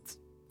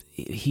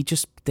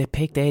 they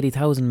picked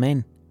 80,000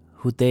 men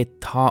who they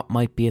thought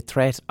might be a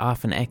threat,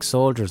 often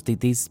ex-soldiers.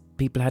 These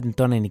people hadn't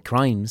done any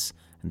crimes,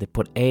 and they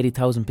put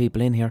 80,000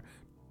 people in here,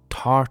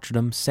 tortured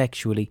them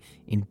sexually,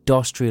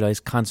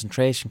 industrialised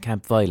concentration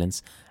camp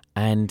violence,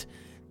 and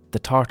the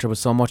torture was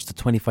so much that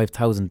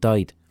 25,000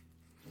 died.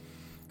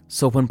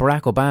 So when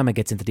Barack Obama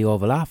gets into the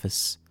Oval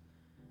Office,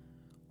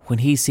 when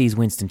he sees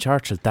Winston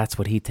Churchill, that's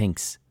what he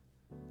thinks.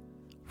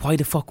 Why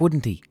the fuck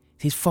wouldn't he?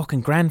 His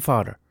fucking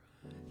grandfather.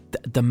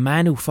 The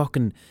man who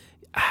fucking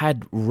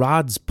had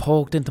rods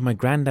poked into my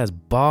granddad's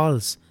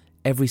balls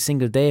every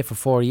single day for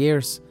 4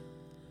 years.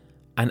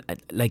 And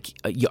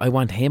I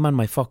want him on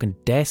my fucking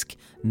desk.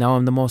 Now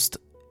I'm the most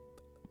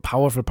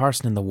powerful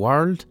person in the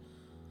world.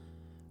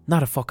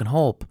 Not a fucking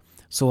hope.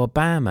 So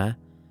Obama,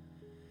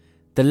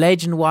 the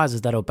legend was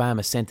that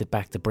Obama sent it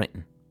back to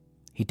Britain.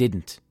 He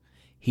didn't.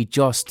 He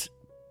just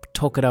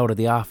took it out of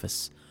the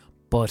office.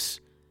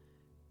 But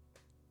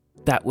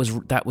that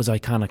was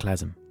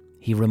iconoclasm.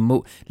 He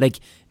removed,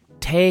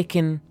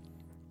 taking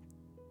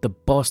the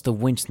bust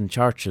of Winston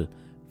Churchill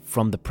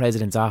from the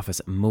president's office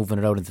and moving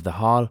it out into the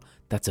hall.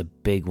 That's a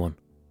big one.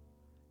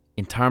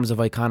 In terms of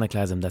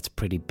iconoclasm, that's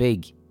pretty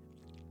big,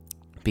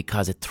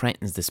 because it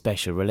threatens the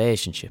special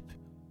relationship.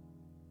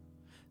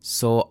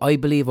 So I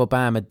believe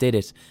Obama did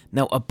it.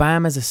 Now,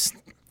 Obama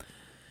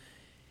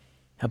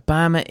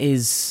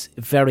is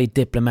a very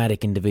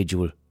diplomatic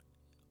individual.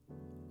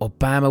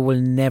 Obama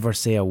will never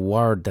say a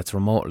word that's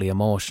remotely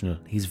emotional.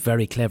 He's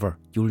very clever.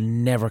 You'll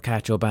never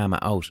catch Obama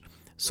out.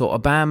 So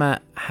Obama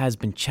has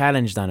been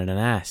challenged on it and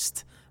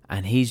asked,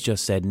 and he's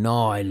just said,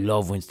 no, I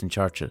love Winston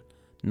Churchill.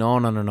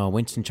 No.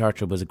 Winston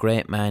Churchill was a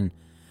great man.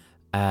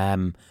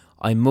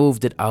 I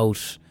moved it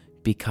out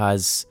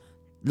because,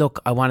 look,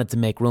 I wanted to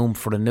make room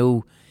for a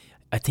new...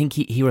 I think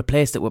he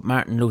replaced it with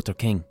Martin Luther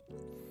King.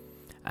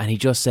 And he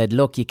just said,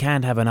 look, you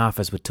can't have an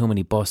office with too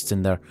many busts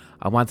in there.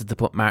 I wanted to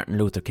put Martin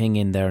Luther King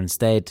in there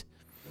instead.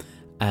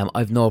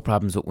 I've no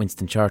problems with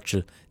Winston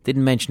Churchill.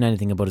 Didn't mention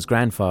anything about his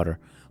grandfather.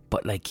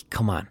 But,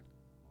 come on.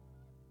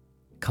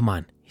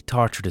 He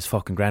tortured his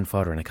fucking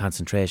grandfather in a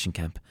concentration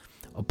camp.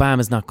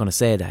 Obama's not going to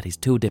say that. He's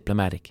too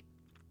diplomatic.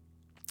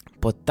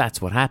 But that's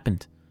what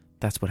happened.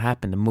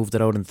 And moved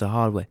it out into the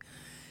hallway.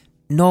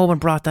 No one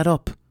brought that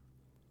up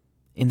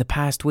in the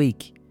past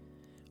week.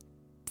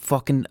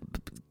 Fucking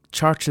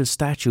Churchill's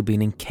statue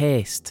being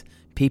encased.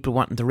 People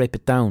wanting to rip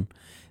it down.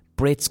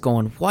 Brits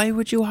going, why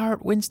would you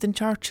hurt Winston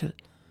Churchill?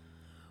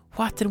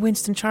 What did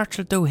Winston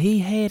Churchill do? He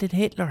hated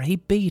Hitler. He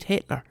beat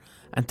Hitler.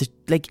 And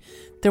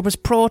there was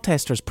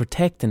protesters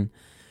protecting.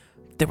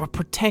 They were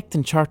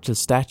protecting Churchill's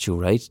statue,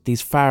 right?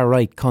 These far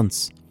right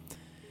cunts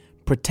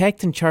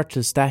protecting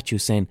Churchill's statue,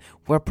 saying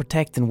we're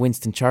protecting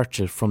Winston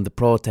Churchill from the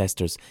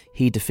protesters.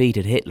 He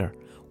defeated Hitler.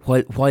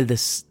 While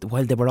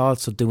they were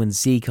also doing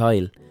Sieg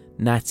Heil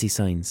Nazi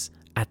signs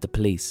at the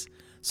police.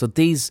 So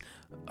these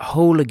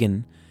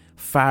hooligan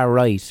far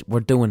right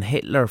were doing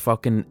Hitler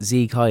fucking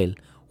Sieg Heil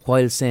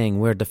while saying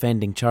we're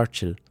defending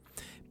Churchill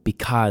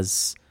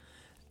because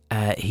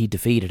he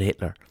defeated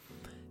Hitler.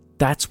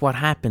 That's what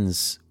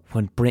happens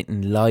when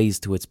Britain lies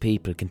to its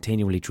people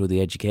continually through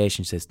the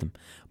education system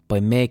by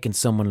making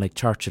someone like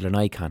Churchill an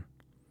icon.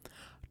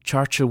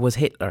 Churchill was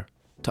Hitler.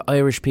 To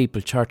Irish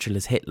people, Churchill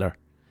is Hitler.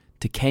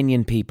 To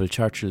Kenyan people,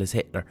 Churchill is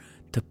Hitler.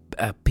 To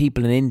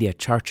people in India,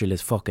 Churchill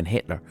is fucking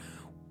Hitler.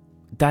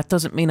 That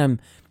doesn't mean I'm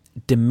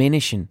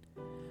diminishing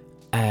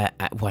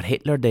what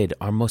Hitler did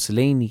or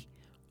Mussolini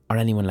or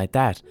anyone like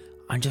that.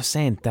 I'm just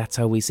saying that's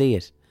how we see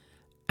it.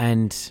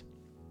 And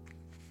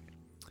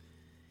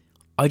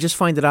I just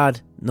find it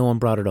odd no one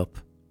brought it up.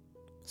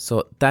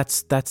 So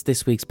that's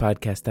this week's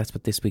podcast. That's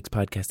what this week's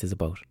podcast is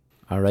about.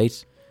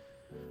 Alright?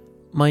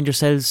 Mind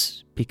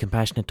yourselves. Be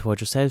compassionate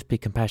towards yourself. Be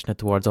compassionate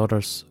towards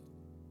others.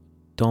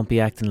 Don't be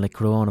acting like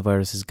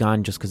coronavirus is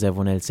gone just because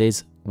everyone else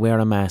is. Wear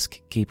a mask.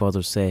 Keep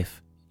others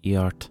safe.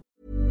 Yart.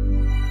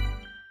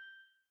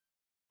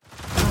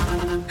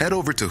 Head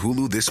over to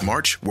Hulu this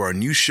March, where our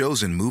new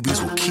shows and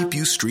movies will keep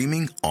you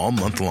streaming all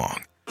month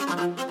long.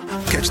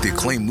 Catch the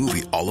acclaimed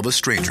movie All of Us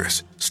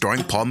Strangers,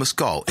 starring Paul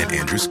Mescal and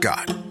Andrew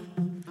Scott.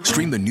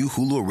 Stream the new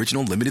Hulu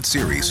original limited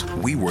series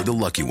We Were the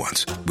Lucky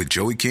Ones with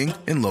Joey King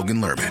and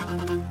Logan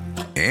Lerman.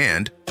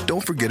 And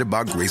don't forget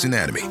about Grey's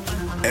Anatomy.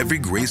 Every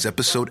Grey's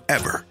episode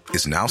ever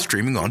is now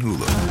streaming on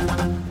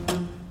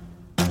Hulu.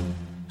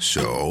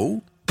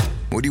 So,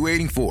 what are you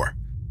waiting for?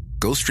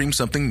 Go stream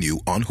something new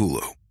on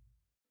Hulu.